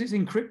that, because it's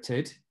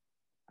encrypted,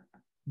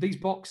 these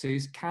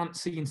boxes can't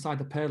see inside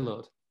the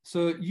payload.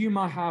 So you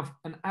might have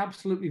an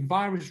absolutely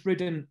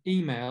virus-ridden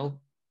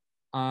email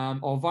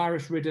or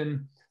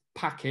virus-ridden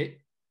packet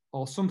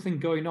or something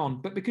going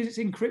on, but because it's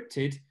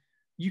encrypted,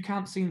 you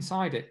can't see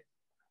inside it.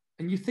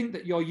 And you think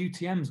that your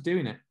UTM's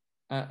doing it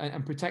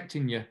and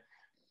protecting you.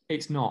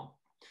 It's not.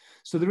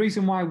 So the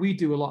reason why we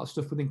do a lot of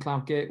stuff within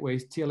Cloud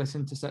Gateways, TLS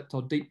Intercept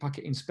or deep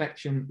packet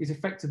inspection, is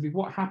effectively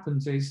what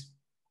happens is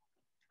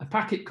a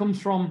packet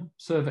comes from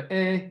server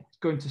A, it's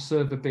going to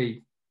server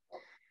B.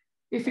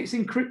 If it's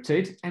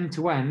encrypted end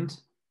to end,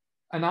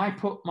 and I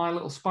put my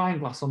little spine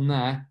glass on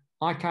there,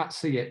 I can't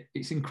see it.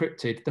 It's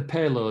encrypted, the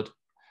payload.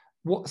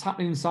 What's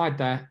happening inside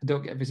there, I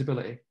don't get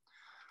visibility.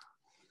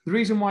 The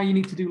reason why you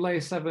need to do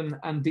layer 7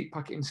 and deep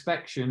packet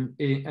inspection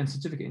and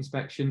certificate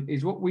inspection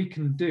is what we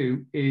can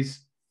do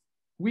is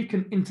we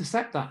can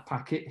intercept that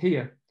packet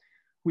here.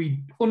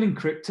 We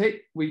unencrypt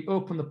it, we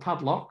open the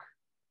padlock.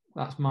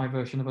 That's my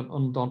version of an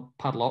undone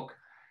padlock.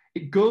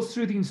 It goes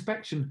through the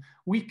inspection.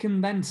 We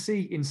can then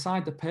see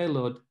inside the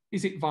payload,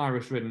 is it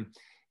virus ridden?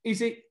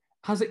 Has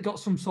it got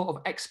some sort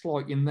of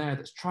exploit in there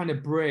that's trying to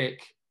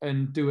break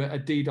and do a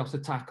DDoS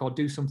attack or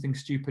do something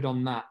stupid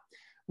on that?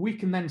 We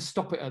can then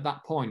stop it at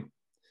that point.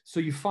 So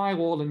your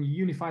firewall and your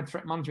unified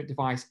threat management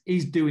device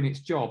is doing its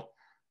job.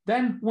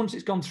 Then once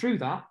it's gone through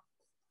that,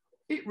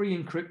 it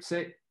re-encrypts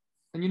it.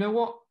 And you know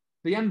what?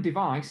 The end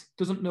device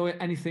doesn't know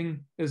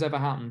anything has ever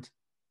happened.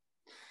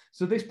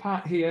 So this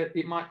part here,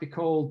 it might be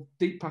called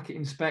deep packet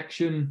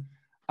inspection,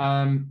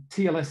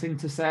 TLS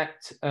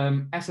intercept,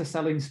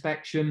 SSL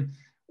inspection.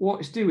 What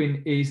it's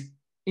doing is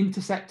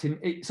intercepting.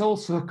 It's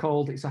also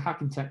called, it's a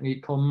hacking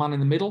technique called man in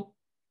the middle.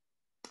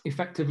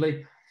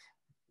 Effectively,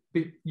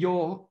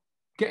 you're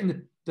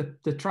getting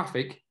the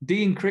traffic,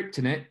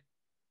 de-encrypting it,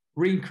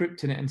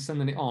 re-encrypting it and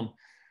sending it on.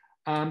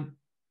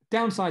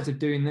 Downsides of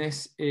doing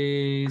this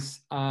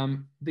is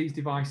these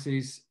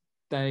devices,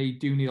 they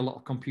do need a lot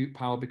of compute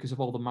power because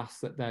of all the maths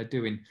that they're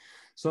doing.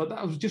 So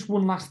that was just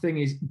one last thing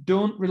is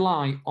don't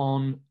rely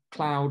on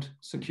cloud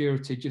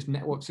security, just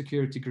network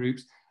security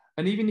groups.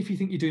 And even if you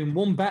think you're doing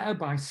one better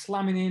by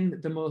slamming in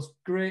the most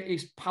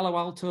greatest Palo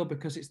Alto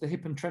because it's the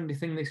hip and trendy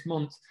thing this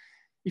month,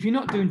 if you're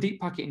not doing deep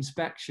packet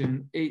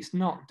inspection, it's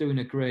not doing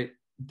a great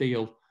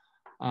deal.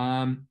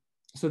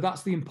 So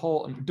that's the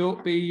important.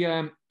 Don't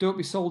be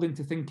sold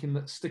into thinking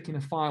that sticking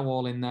a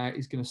firewall in there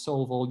is going to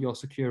solve all your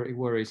security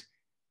worries.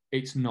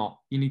 It's not.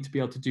 You need to be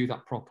able to do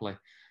that properly.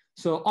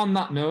 So on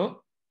that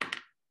note,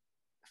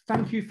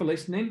 thank you for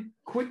listening.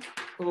 Quick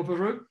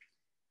overview.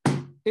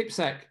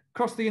 IPsec,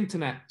 cross the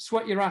internet,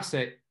 sweat your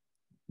asset,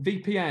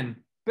 VPN,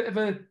 bit of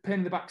a pain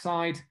in the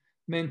backside,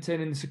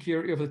 maintaining the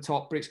security over the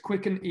top, but it's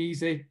quick and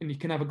easy and you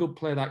can have a good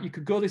play of that. You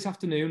could go this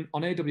afternoon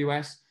on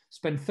AWS,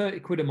 spend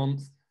 30 quid a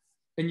month,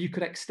 and you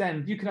could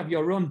extend, you could have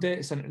your own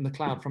data center in the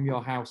cloud from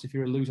your house if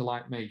you're a loser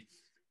like me.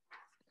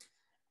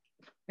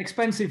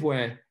 Expensive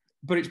way,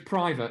 but it's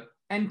private,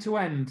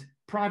 end-to-end,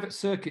 private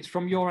circuits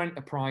from your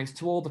enterprise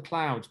to all the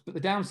clouds. But the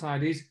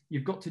downside is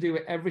you've got to do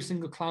it every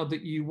single cloud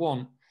that you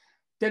want.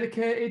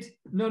 Dedicated,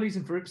 no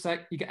reason for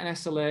IPsec, you get an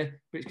SLA,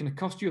 but it's going to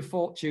cost you a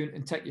fortune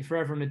and take you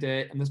forever and a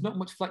day, and there's not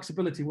much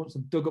flexibility once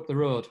they've dug up the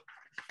road.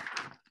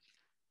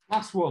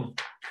 Last one.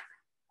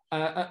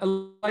 A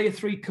layer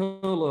 3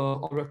 colo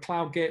or a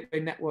cloud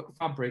gateway network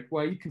fabric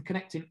where you can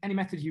connect in any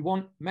method you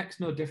want, makes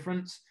no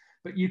difference,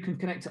 but you can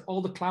connect to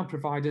all the cloud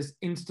providers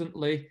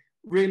instantly,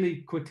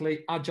 really quickly,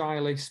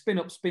 agilely, spin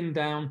up, spin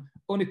down,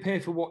 only pay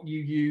for what you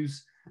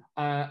use,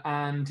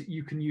 and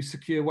you can use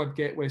secure web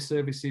gateway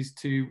services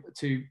to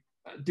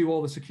do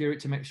all the security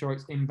to make sure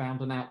it's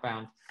inbound and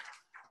outbound.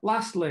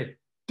 Lastly,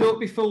 don't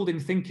be fooled in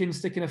thinking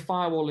sticking a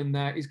firewall in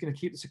there is going to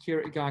keep the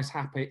security guys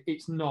happy.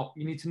 It's not.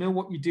 You need to know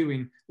what you're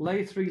doing.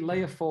 Layer 3,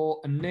 layer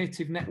 4, and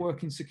native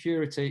networking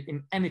security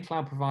in any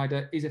cloud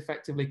provider is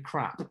effectively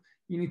crap.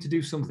 You need to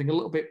do something a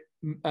little bit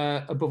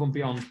above and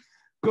beyond.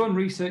 Go and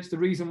research the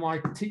reason why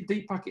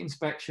deep packet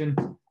inspection,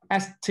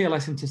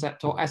 TLS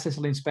intercept or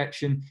SSL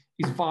inspection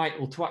is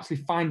vital to actually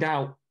find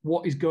out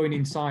what is going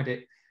inside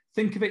it.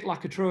 Think of it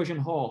like a Trojan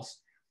horse.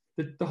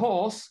 The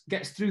horse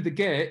gets through the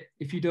gate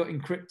if you don't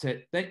encrypt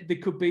it. They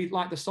could be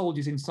like the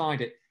soldiers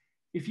inside it.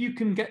 If you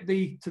can get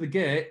to the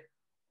gate,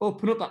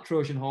 open up that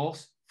Trojan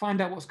horse,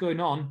 find out what's going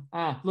on.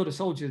 Load of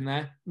soldiers in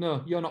there.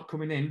 No, you're not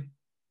coming in.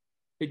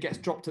 It gets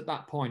dropped at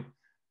that point.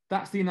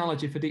 That's the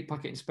analogy for deep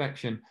packet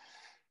inspection.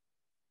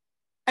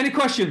 Any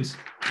questions?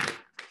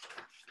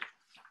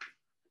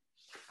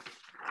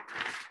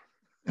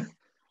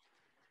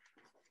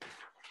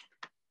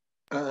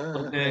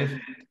 Dave,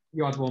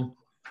 you had one.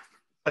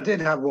 I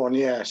did have one,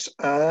 yes.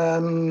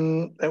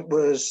 It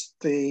was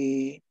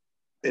the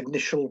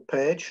initial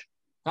page.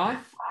 Aye.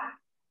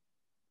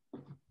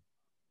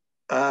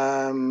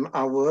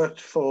 I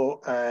worked for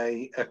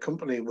a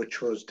company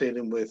which was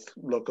dealing with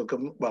local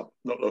government, well,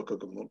 not local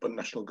government, but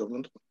national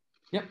government.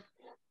 Yep.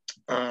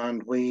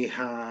 And we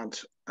had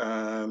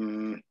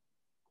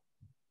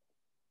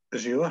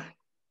Azure.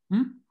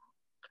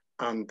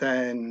 And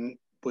then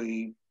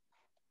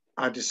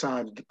I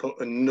decided to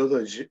put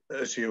another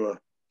Azure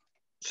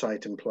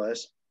site in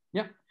place.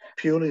 Yep.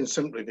 Purely and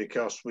simply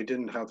because we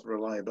didn't have the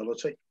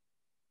reliability.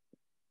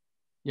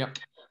 Yep.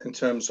 In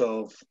terms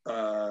of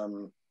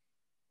the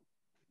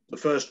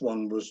first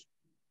one was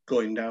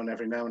going down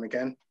every now and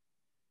again.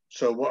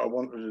 So what I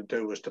wanted to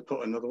do was to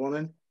put another one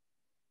in.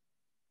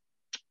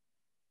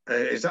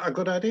 Is that a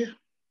good idea?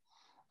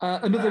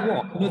 Another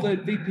what? Another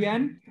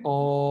VPN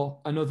or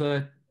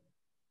another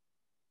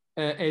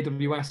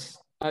AWS?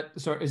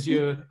 Sorry,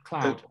 Azure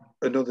Cloud.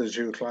 Another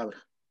Azure Cloud.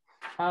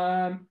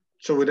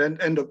 So we'd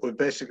end up with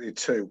basically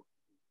two.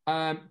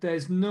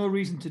 There's no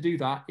reason to do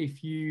that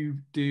if you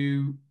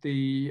do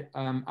the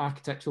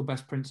architectural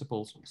best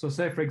principles. So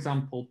say, for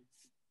example,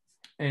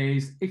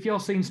 is if you're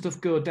seeing stuff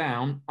go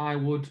down, I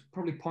would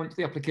probably point to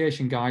the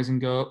application guys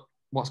and go,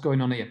 what's going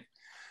on here?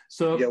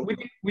 So yeah,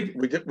 we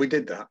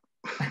did that.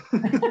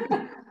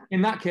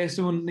 In that case,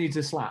 someone needs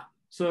a slap.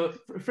 So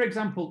for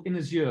example, in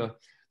Azure,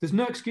 there's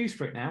no excuse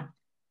for it now.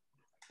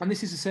 And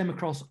this is the same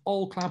across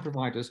all cloud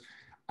providers.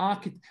 I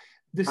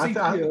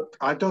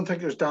don't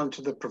think it was down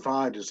to the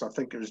providers. I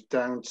think it was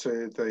down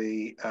to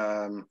the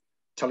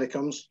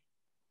telecoms.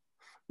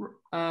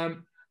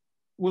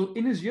 Well,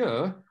 in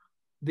Azure,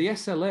 the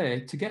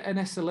SLA, to get an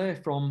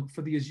SLA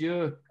for the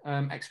Azure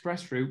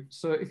Express route,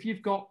 so if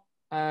you've got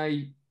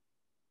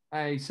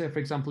say, for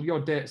example,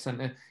 your data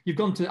center, you've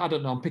gone to, I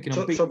don't know, I'm picking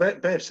on... So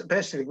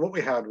basically what we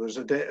had was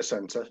a data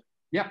center.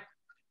 Yep.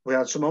 We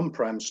had some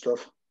on-prem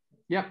stuff.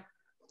 Yep.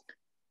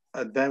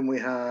 And then we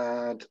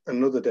had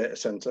another data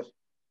center.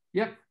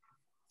 Yep.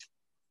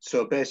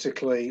 So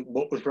basically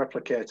what was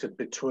replicated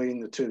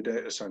between the two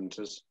data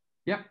centers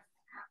yep.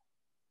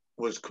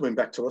 was coming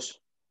back to us.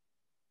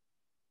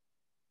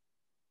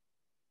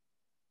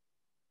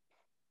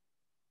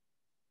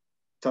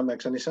 If that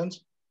makes any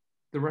sense?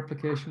 The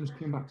replication was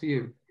coming back to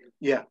you?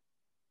 Yeah.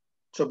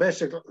 So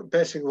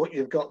basically what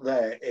you've got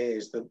there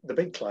is the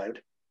big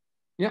cloud.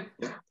 Yep.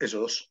 Is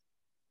us.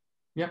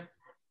 Yep.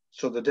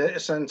 So the data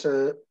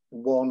center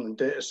 1 and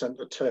data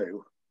center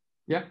 2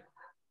 yep.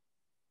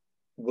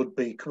 would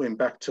be coming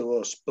back to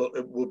us, but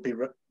it would be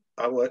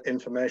our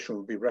information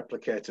would be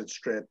replicated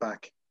straight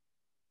back.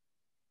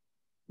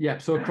 Yeah,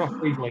 so across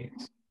these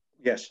links.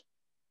 Yes.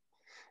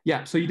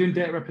 Yeah, so you're doing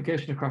data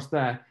replication across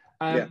there.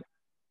 Yeah.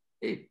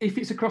 If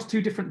it's across two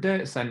different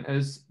data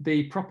centers,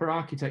 the proper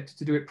architect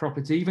to do it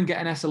proper, to even get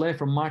an SLA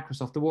from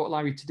Microsoft, they won't allow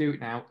you to do it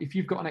now. If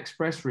you've got an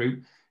express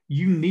route,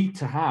 you need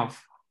to have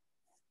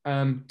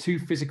two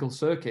physical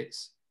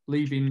circuits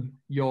leaving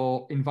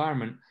your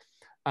environment.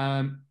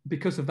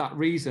 Because of that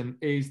reason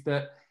is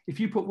that if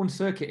you put one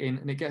circuit in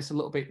and it gets a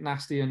little bit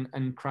nasty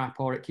and crap,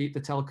 or the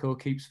telco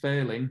keeps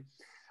failing,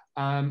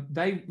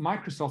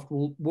 Microsoft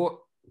won't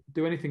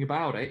do anything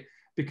about it,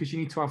 because you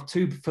need to have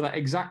two for that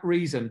exact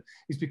reason.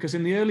 Is because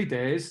in the early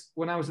days,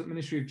 when I was at the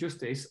Ministry of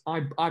Justice,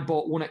 I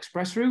bought one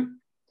express route,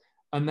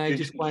 and they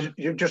just went...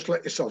 You just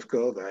let yourself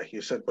go there.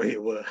 You said where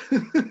you were.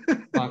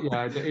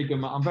 Yeah,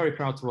 I'm very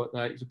proud to work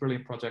there. It was a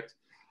brilliant project.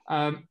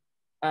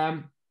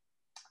 That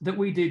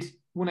we did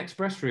one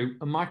express route,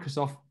 and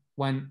Microsoft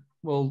went,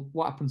 well,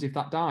 what happens if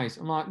that dies?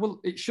 I'm like,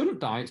 well, it shouldn't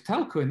die. It's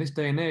telco in this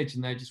day and age.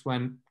 And they just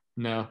went,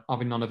 no,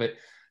 having none of it.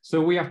 So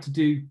we have to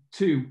do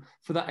two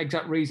for that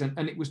exact reason.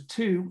 And it was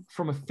two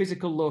from a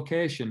physical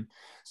location.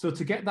 So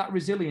to get that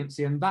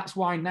resiliency, and that's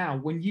why now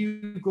when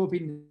you go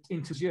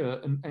into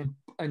Azure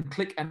and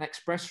click an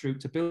express route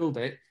to build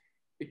it,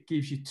 it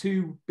gives you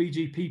two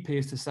BGP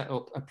peers to set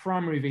up, a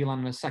primary VLAN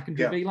and a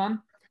secondary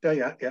VLAN.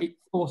 Yeah. It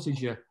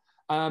forces you.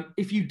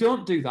 If you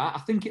don't do that, I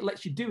think it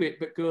lets you do it,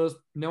 but goes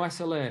no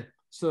SLA.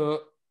 So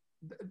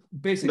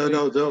basically...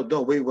 No,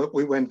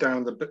 we went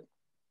down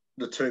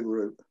the two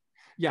route.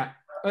 Yeah.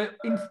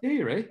 In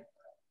theory,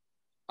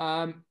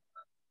 the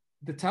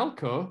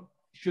telco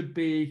should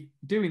be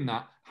doing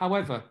that.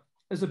 However,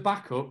 as a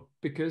backup,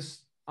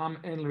 because I'm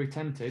anally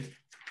retented,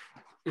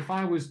 if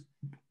I was...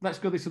 Let's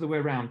go this other way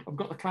around. I've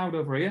got the cloud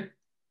over here.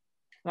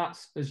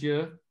 That's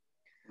Azure.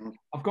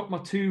 I've got my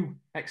two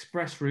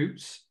express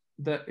routes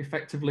that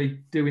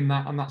effectively doing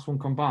that, and that's one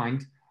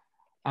combined.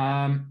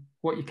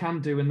 What you can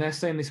do, and they're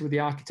saying this with the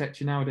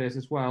architecture nowadays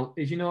as well,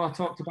 is, I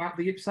talked about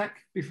the IPsec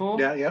before.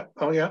 Yeah.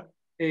 Oh, yeah.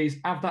 Is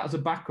have that as a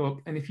backup,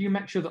 and if you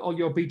make sure that all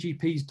your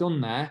BGP's done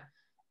there,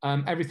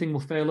 everything will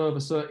fail over.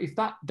 So if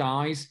that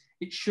dies,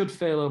 it should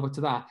fail over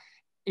to that.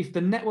 If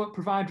the network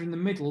provider in the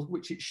middle,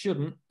 which it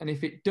shouldn't, and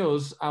if it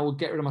does, I will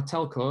get rid of my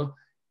telco.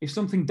 If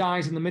something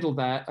dies in the middle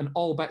there and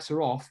all bets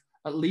are off,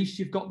 at least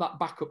you've got that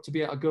backup to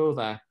be able to go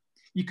there.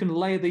 You can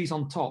layer these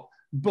on top,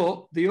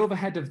 but the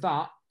overhead of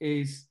that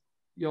is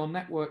your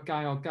network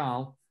guy or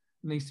gal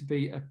needs to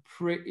be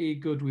pretty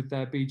good with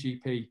their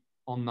BGP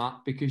on that,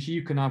 because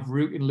you can have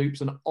routing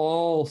loops and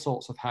all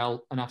sorts of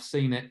hell, and I've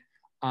seen it.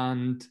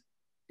 And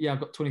yeah, I've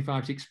got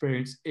 25 years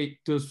experience. It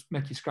does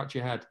make you scratch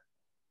your head.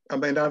 I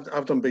mean,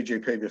 I've done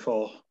BGP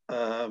before,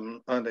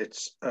 and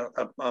it's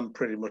I'm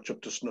pretty much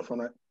up to snuff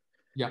on it.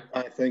 Yeah,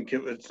 I think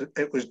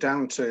it was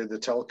down to the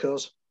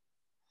telcos,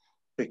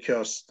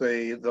 because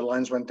the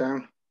lines went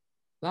down.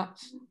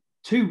 That's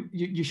two.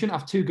 You shouldn't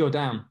have two go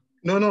down.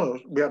 No,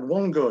 we had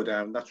one go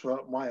down. That's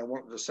why I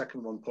wanted the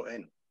second one put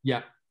in.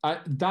 Yeah,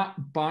 that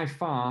by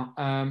far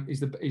is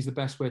the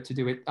best way to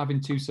do it.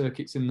 Having two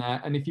circuits in there,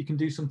 and if you can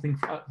do something,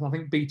 I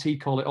think BT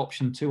call it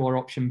option 2 or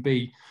option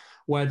B,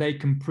 where they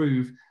can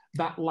prove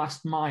that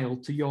last mile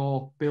to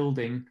your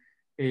building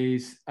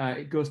is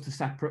it goes to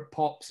separate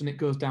POPs and it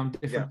goes down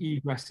different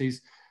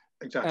egresses.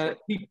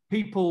 Exactly.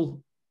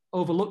 People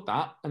overlook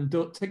that and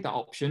don't take that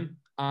option.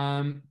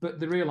 But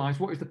they realise,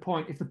 what is the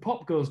point? If the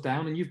POP goes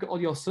down and you've got all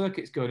your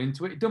circuits going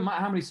into it, it doesn't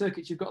matter how many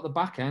circuits you've got at the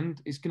back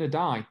end, it's going to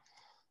die.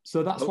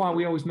 So that's why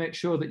we always make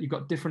sure that you've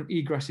got different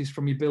egresses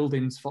from your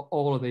buildings for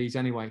all of these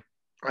anyway.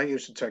 I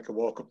used to take a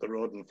walk up the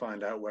road and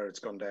find out where it's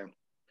gone down,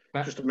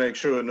 just to make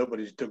sure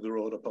nobody's dug the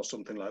road up or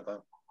something like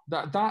that.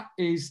 That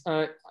is,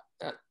 I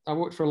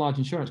worked for a large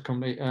insurance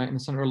company in the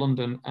centre of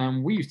London,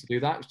 and we used to do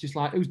that. It's just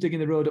like, who's digging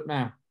the road up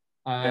now?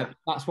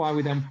 That's why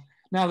we then...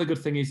 Now the good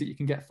thing is that you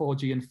can get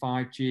 4G and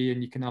 5G,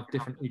 and you can have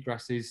different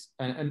egresses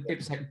and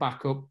IPsec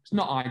backup. It's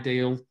not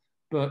ideal,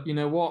 but you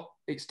know what?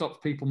 It stops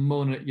people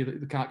moaning at you that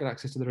they can't get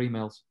access to their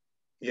emails.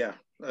 Yeah,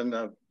 and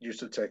I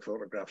used to take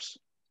photographs,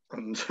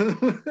 and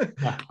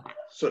yeah.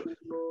 So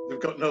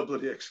we've got no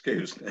bloody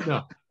excuse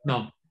now.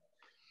 No.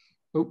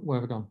 Oh, where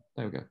have we gone?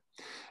 There we go.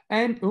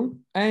 And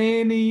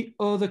any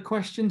other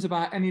questions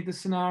about any of the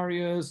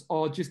scenarios,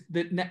 or just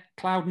the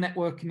cloud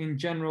networking in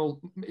general?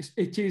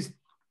 It is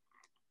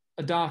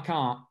a dark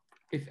art.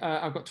 If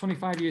I've got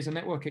 25 years of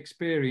network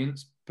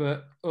experience,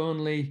 but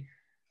only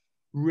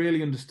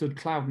really understood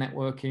cloud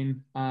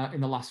networking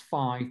in the last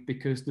 5,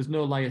 because there's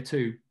no layer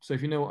 2. So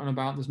if you know what I'm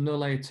about, there's no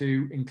layer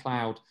 2 in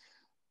cloud.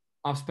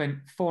 I've spent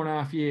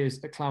 4.5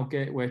 years at Cloud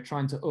Gateway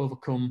trying to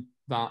overcome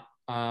that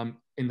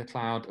in the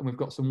cloud, and we've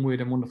got some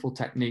weird and wonderful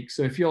techniques.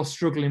 So if you're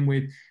struggling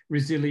with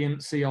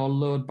resiliency or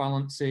load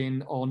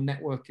balancing or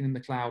networking in the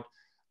cloud,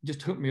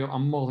 just hook me up.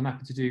 I'm more than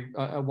happy to do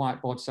a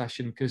whiteboard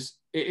session, because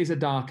it is a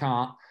dark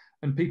art,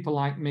 and people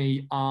like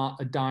me are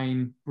a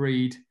dying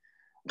breed,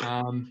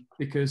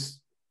 because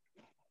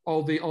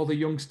all the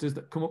youngsters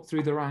that come up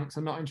through the ranks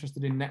are not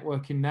interested in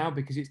networking now,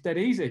 because it's dead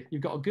easy.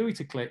 You've got a GUI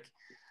to click.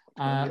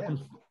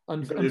 And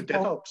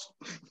DevOps.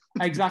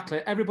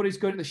 Exactly. Everybody's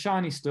good at the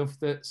shiny stuff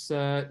that's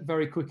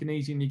very quick and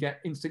easy, and you get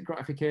instant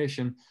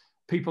gratification.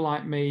 People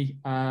like me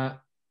are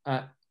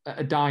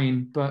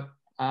dying, but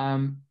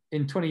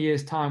in 20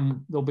 years'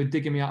 time, they'll be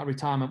digging me out of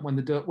retirement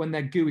when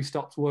their GUI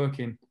stops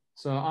working.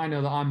 So I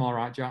know that I'm all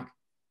right, Jack.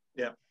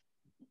 Yeah.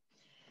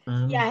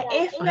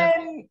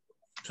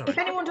 If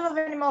anyone does have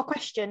any more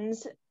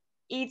questions,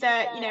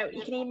 either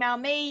you can email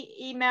me,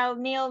 email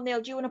Neil.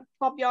 Neil, do you want to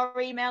pop your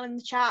email in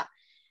the chat?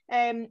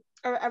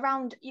 Or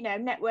around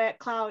network,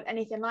 cloud,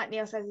 anything. Like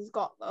Neil says, he's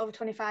got over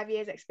 25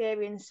 years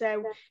experience.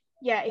 So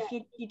yeah, if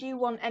you do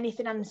want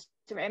anything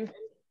answering,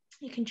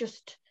 you can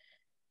just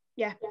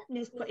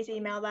put his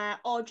email there,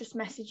 or just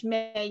message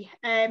me.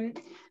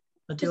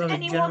 Does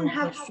anyone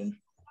have question?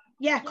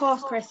 Yeah, of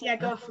course, Chris. Yeah,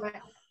 go for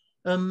it.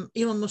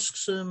 Elon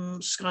Musk's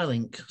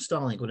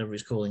Starlink, whatever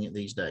he's calling it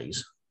these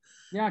days.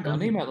 Yeah, I got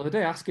an email the other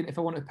day asking if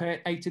I want to pay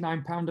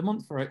 £89 a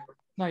month for it.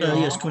 No,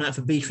 it's coming out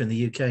for beta in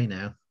the UK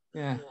now.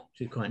 Yeah,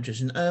 which is quite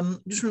interesting.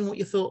 Just wondering what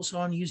your thoughts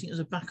are on using it as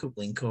a backup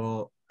link,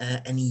 or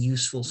any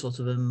useful sort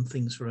of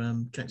things for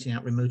connecting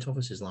out remote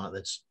offices like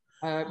this.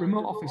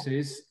 Remote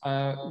offices,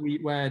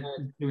 we're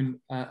doing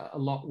a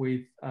lot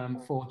with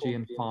 4G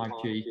and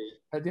 5G.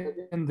 At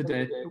the end of the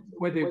day,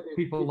 whether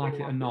people like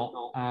it or not,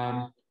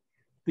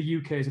 the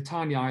UK is a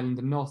tiny island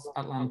in North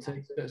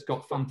Atlantic that's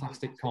got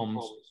fantastic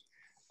comms.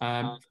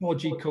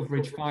 4G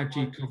coverage,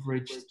 5G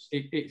coverage,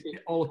 it's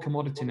all a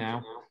commodity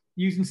now.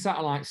 Using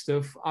satellite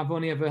stuff, I've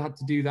only ever had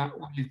to do that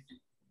with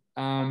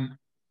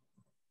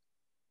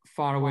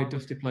far away,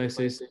 dusty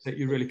places that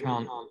you really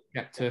can't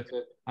get to.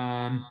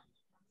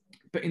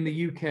 But in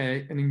the UK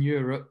and in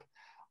Europe,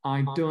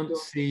 I don't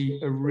see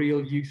a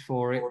real use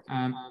for it.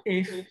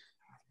 If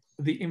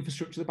the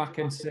infrastructure, the back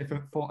end, say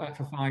for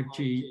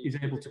 5G, is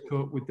able to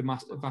cope with the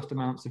vast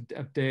amounts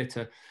of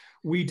data.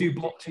 We do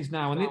boxes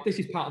now, and this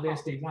is part of the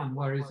SD-WAN.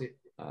 Where is it?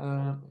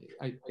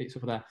 It's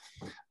over there,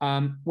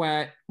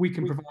 where we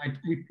can provide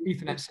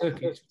Ethernet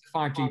circuits with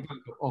 5G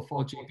backup or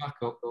 4G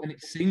backup, and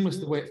it's seamless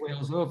the way it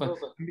fails over.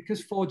 And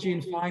because 4G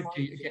and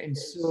 5G are getting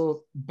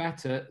so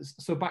better,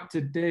 so back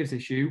to Dave's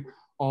issue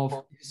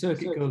of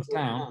circuit goes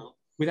down,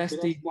 with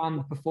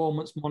SD-WAN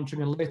performance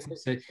monitoring and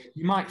latency,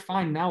 you might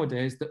find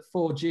nowadays that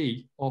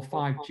 4G or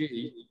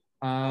 5G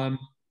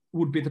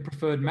would be the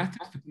preferred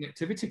method for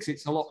connectivity, because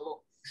it's a lot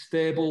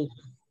stable.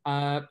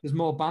 There's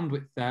more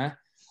bandwidth there.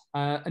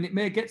 And it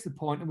may get to the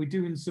point, and we're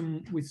doing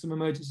some with some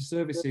emergency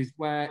services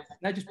where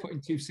they're just putting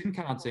 2 SIM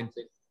cards in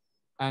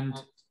and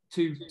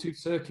two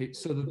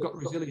circuits, so they've got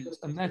resilience,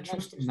 and they're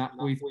trusting that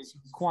with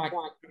some quite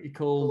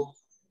critical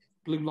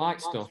blue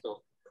light stuff.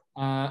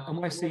 And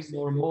we're seeing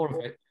more and more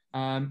of it.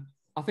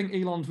 I think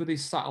Elon's with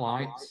his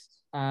satellites.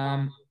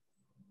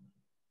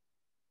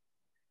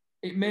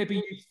 It may be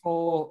used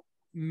for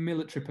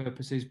military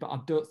purposes, but I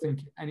don't think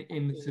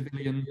in the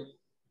civilian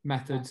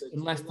methods,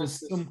 unless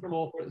there's some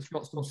corporate that's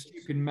got some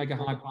stupid mega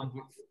high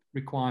bandwidth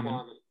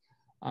requirement.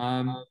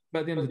 But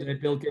at the end of the day,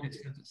 Bill Gates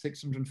said that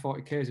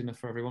 640k is enough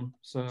for everyone,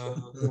 so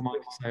we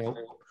might say up.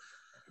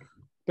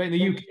 But in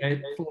the UK,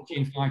 4G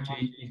and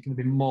 5G is going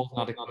to be more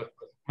than adequate.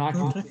 And I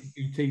can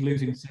see UT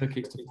losing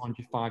circuits to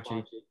 400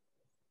 5G.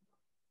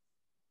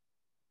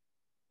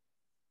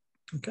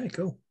 Okay,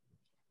 cool.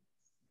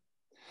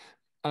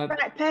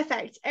 Right,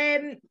 perfect.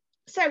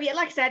 So yeah,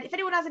 like I said, if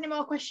anyone has any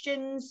more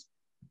questions,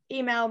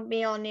 email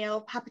me or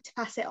Neil. Happy to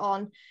pass it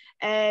on.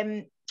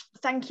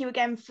 Thank you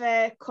again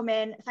for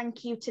coming.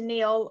 Thank you to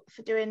Neil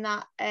for doing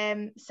that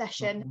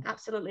session.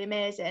 Absolutely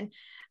amazing.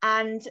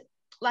 And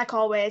like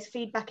always,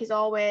 feedback is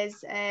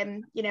always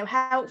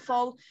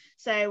helpful.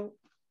 So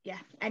yeah,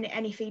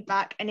 any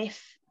feedback, and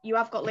if you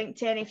have got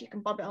LinkedIn, if you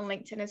can bob it on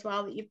LinkedIn as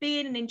well that you've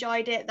been and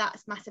enjoyed it,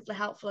 that's massively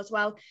helpful as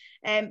well.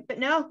 But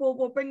no,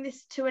 we'll bring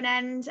this to an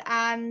end,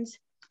 and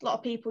a lot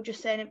of people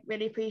just saying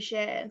really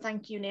appreciate it, and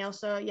thank you, Neil.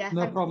 So yeah,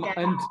 no problem.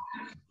 And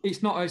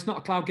it's not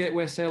a Cloud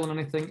Gateway sale or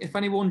anything. If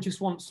anyone just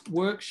wants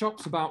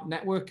workshops about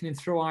networking and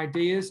throw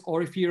ideas,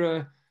 or if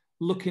you're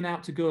looking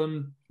out to go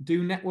and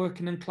do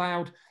networking and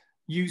cloud,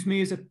 use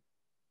me as a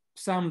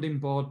sounding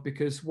board,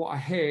 because what I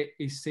hate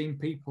is seeing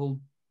people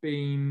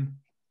being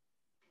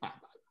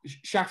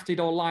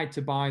shafted or lied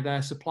to by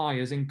their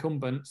suppliers,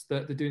 incumbents,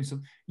 that they're doing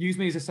some. Use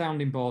me as a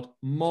sounding board.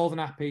 More than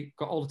happy.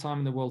 Got all the time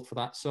in the world for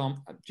that. So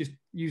just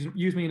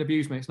use me and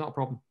abuse me. It's not a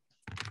problem.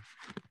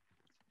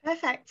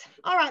 Perfect.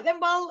 All right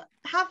then. Well,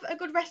 have a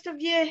good rest of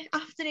your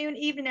afternoon,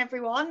 evening,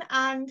 everyone,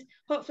 and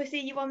hopefully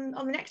see you on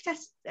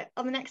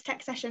the next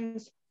Tech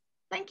Sessions.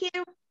 Thank you.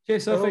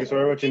 Cheers, Sophie. Thanks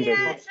very much indeed.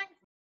 Thank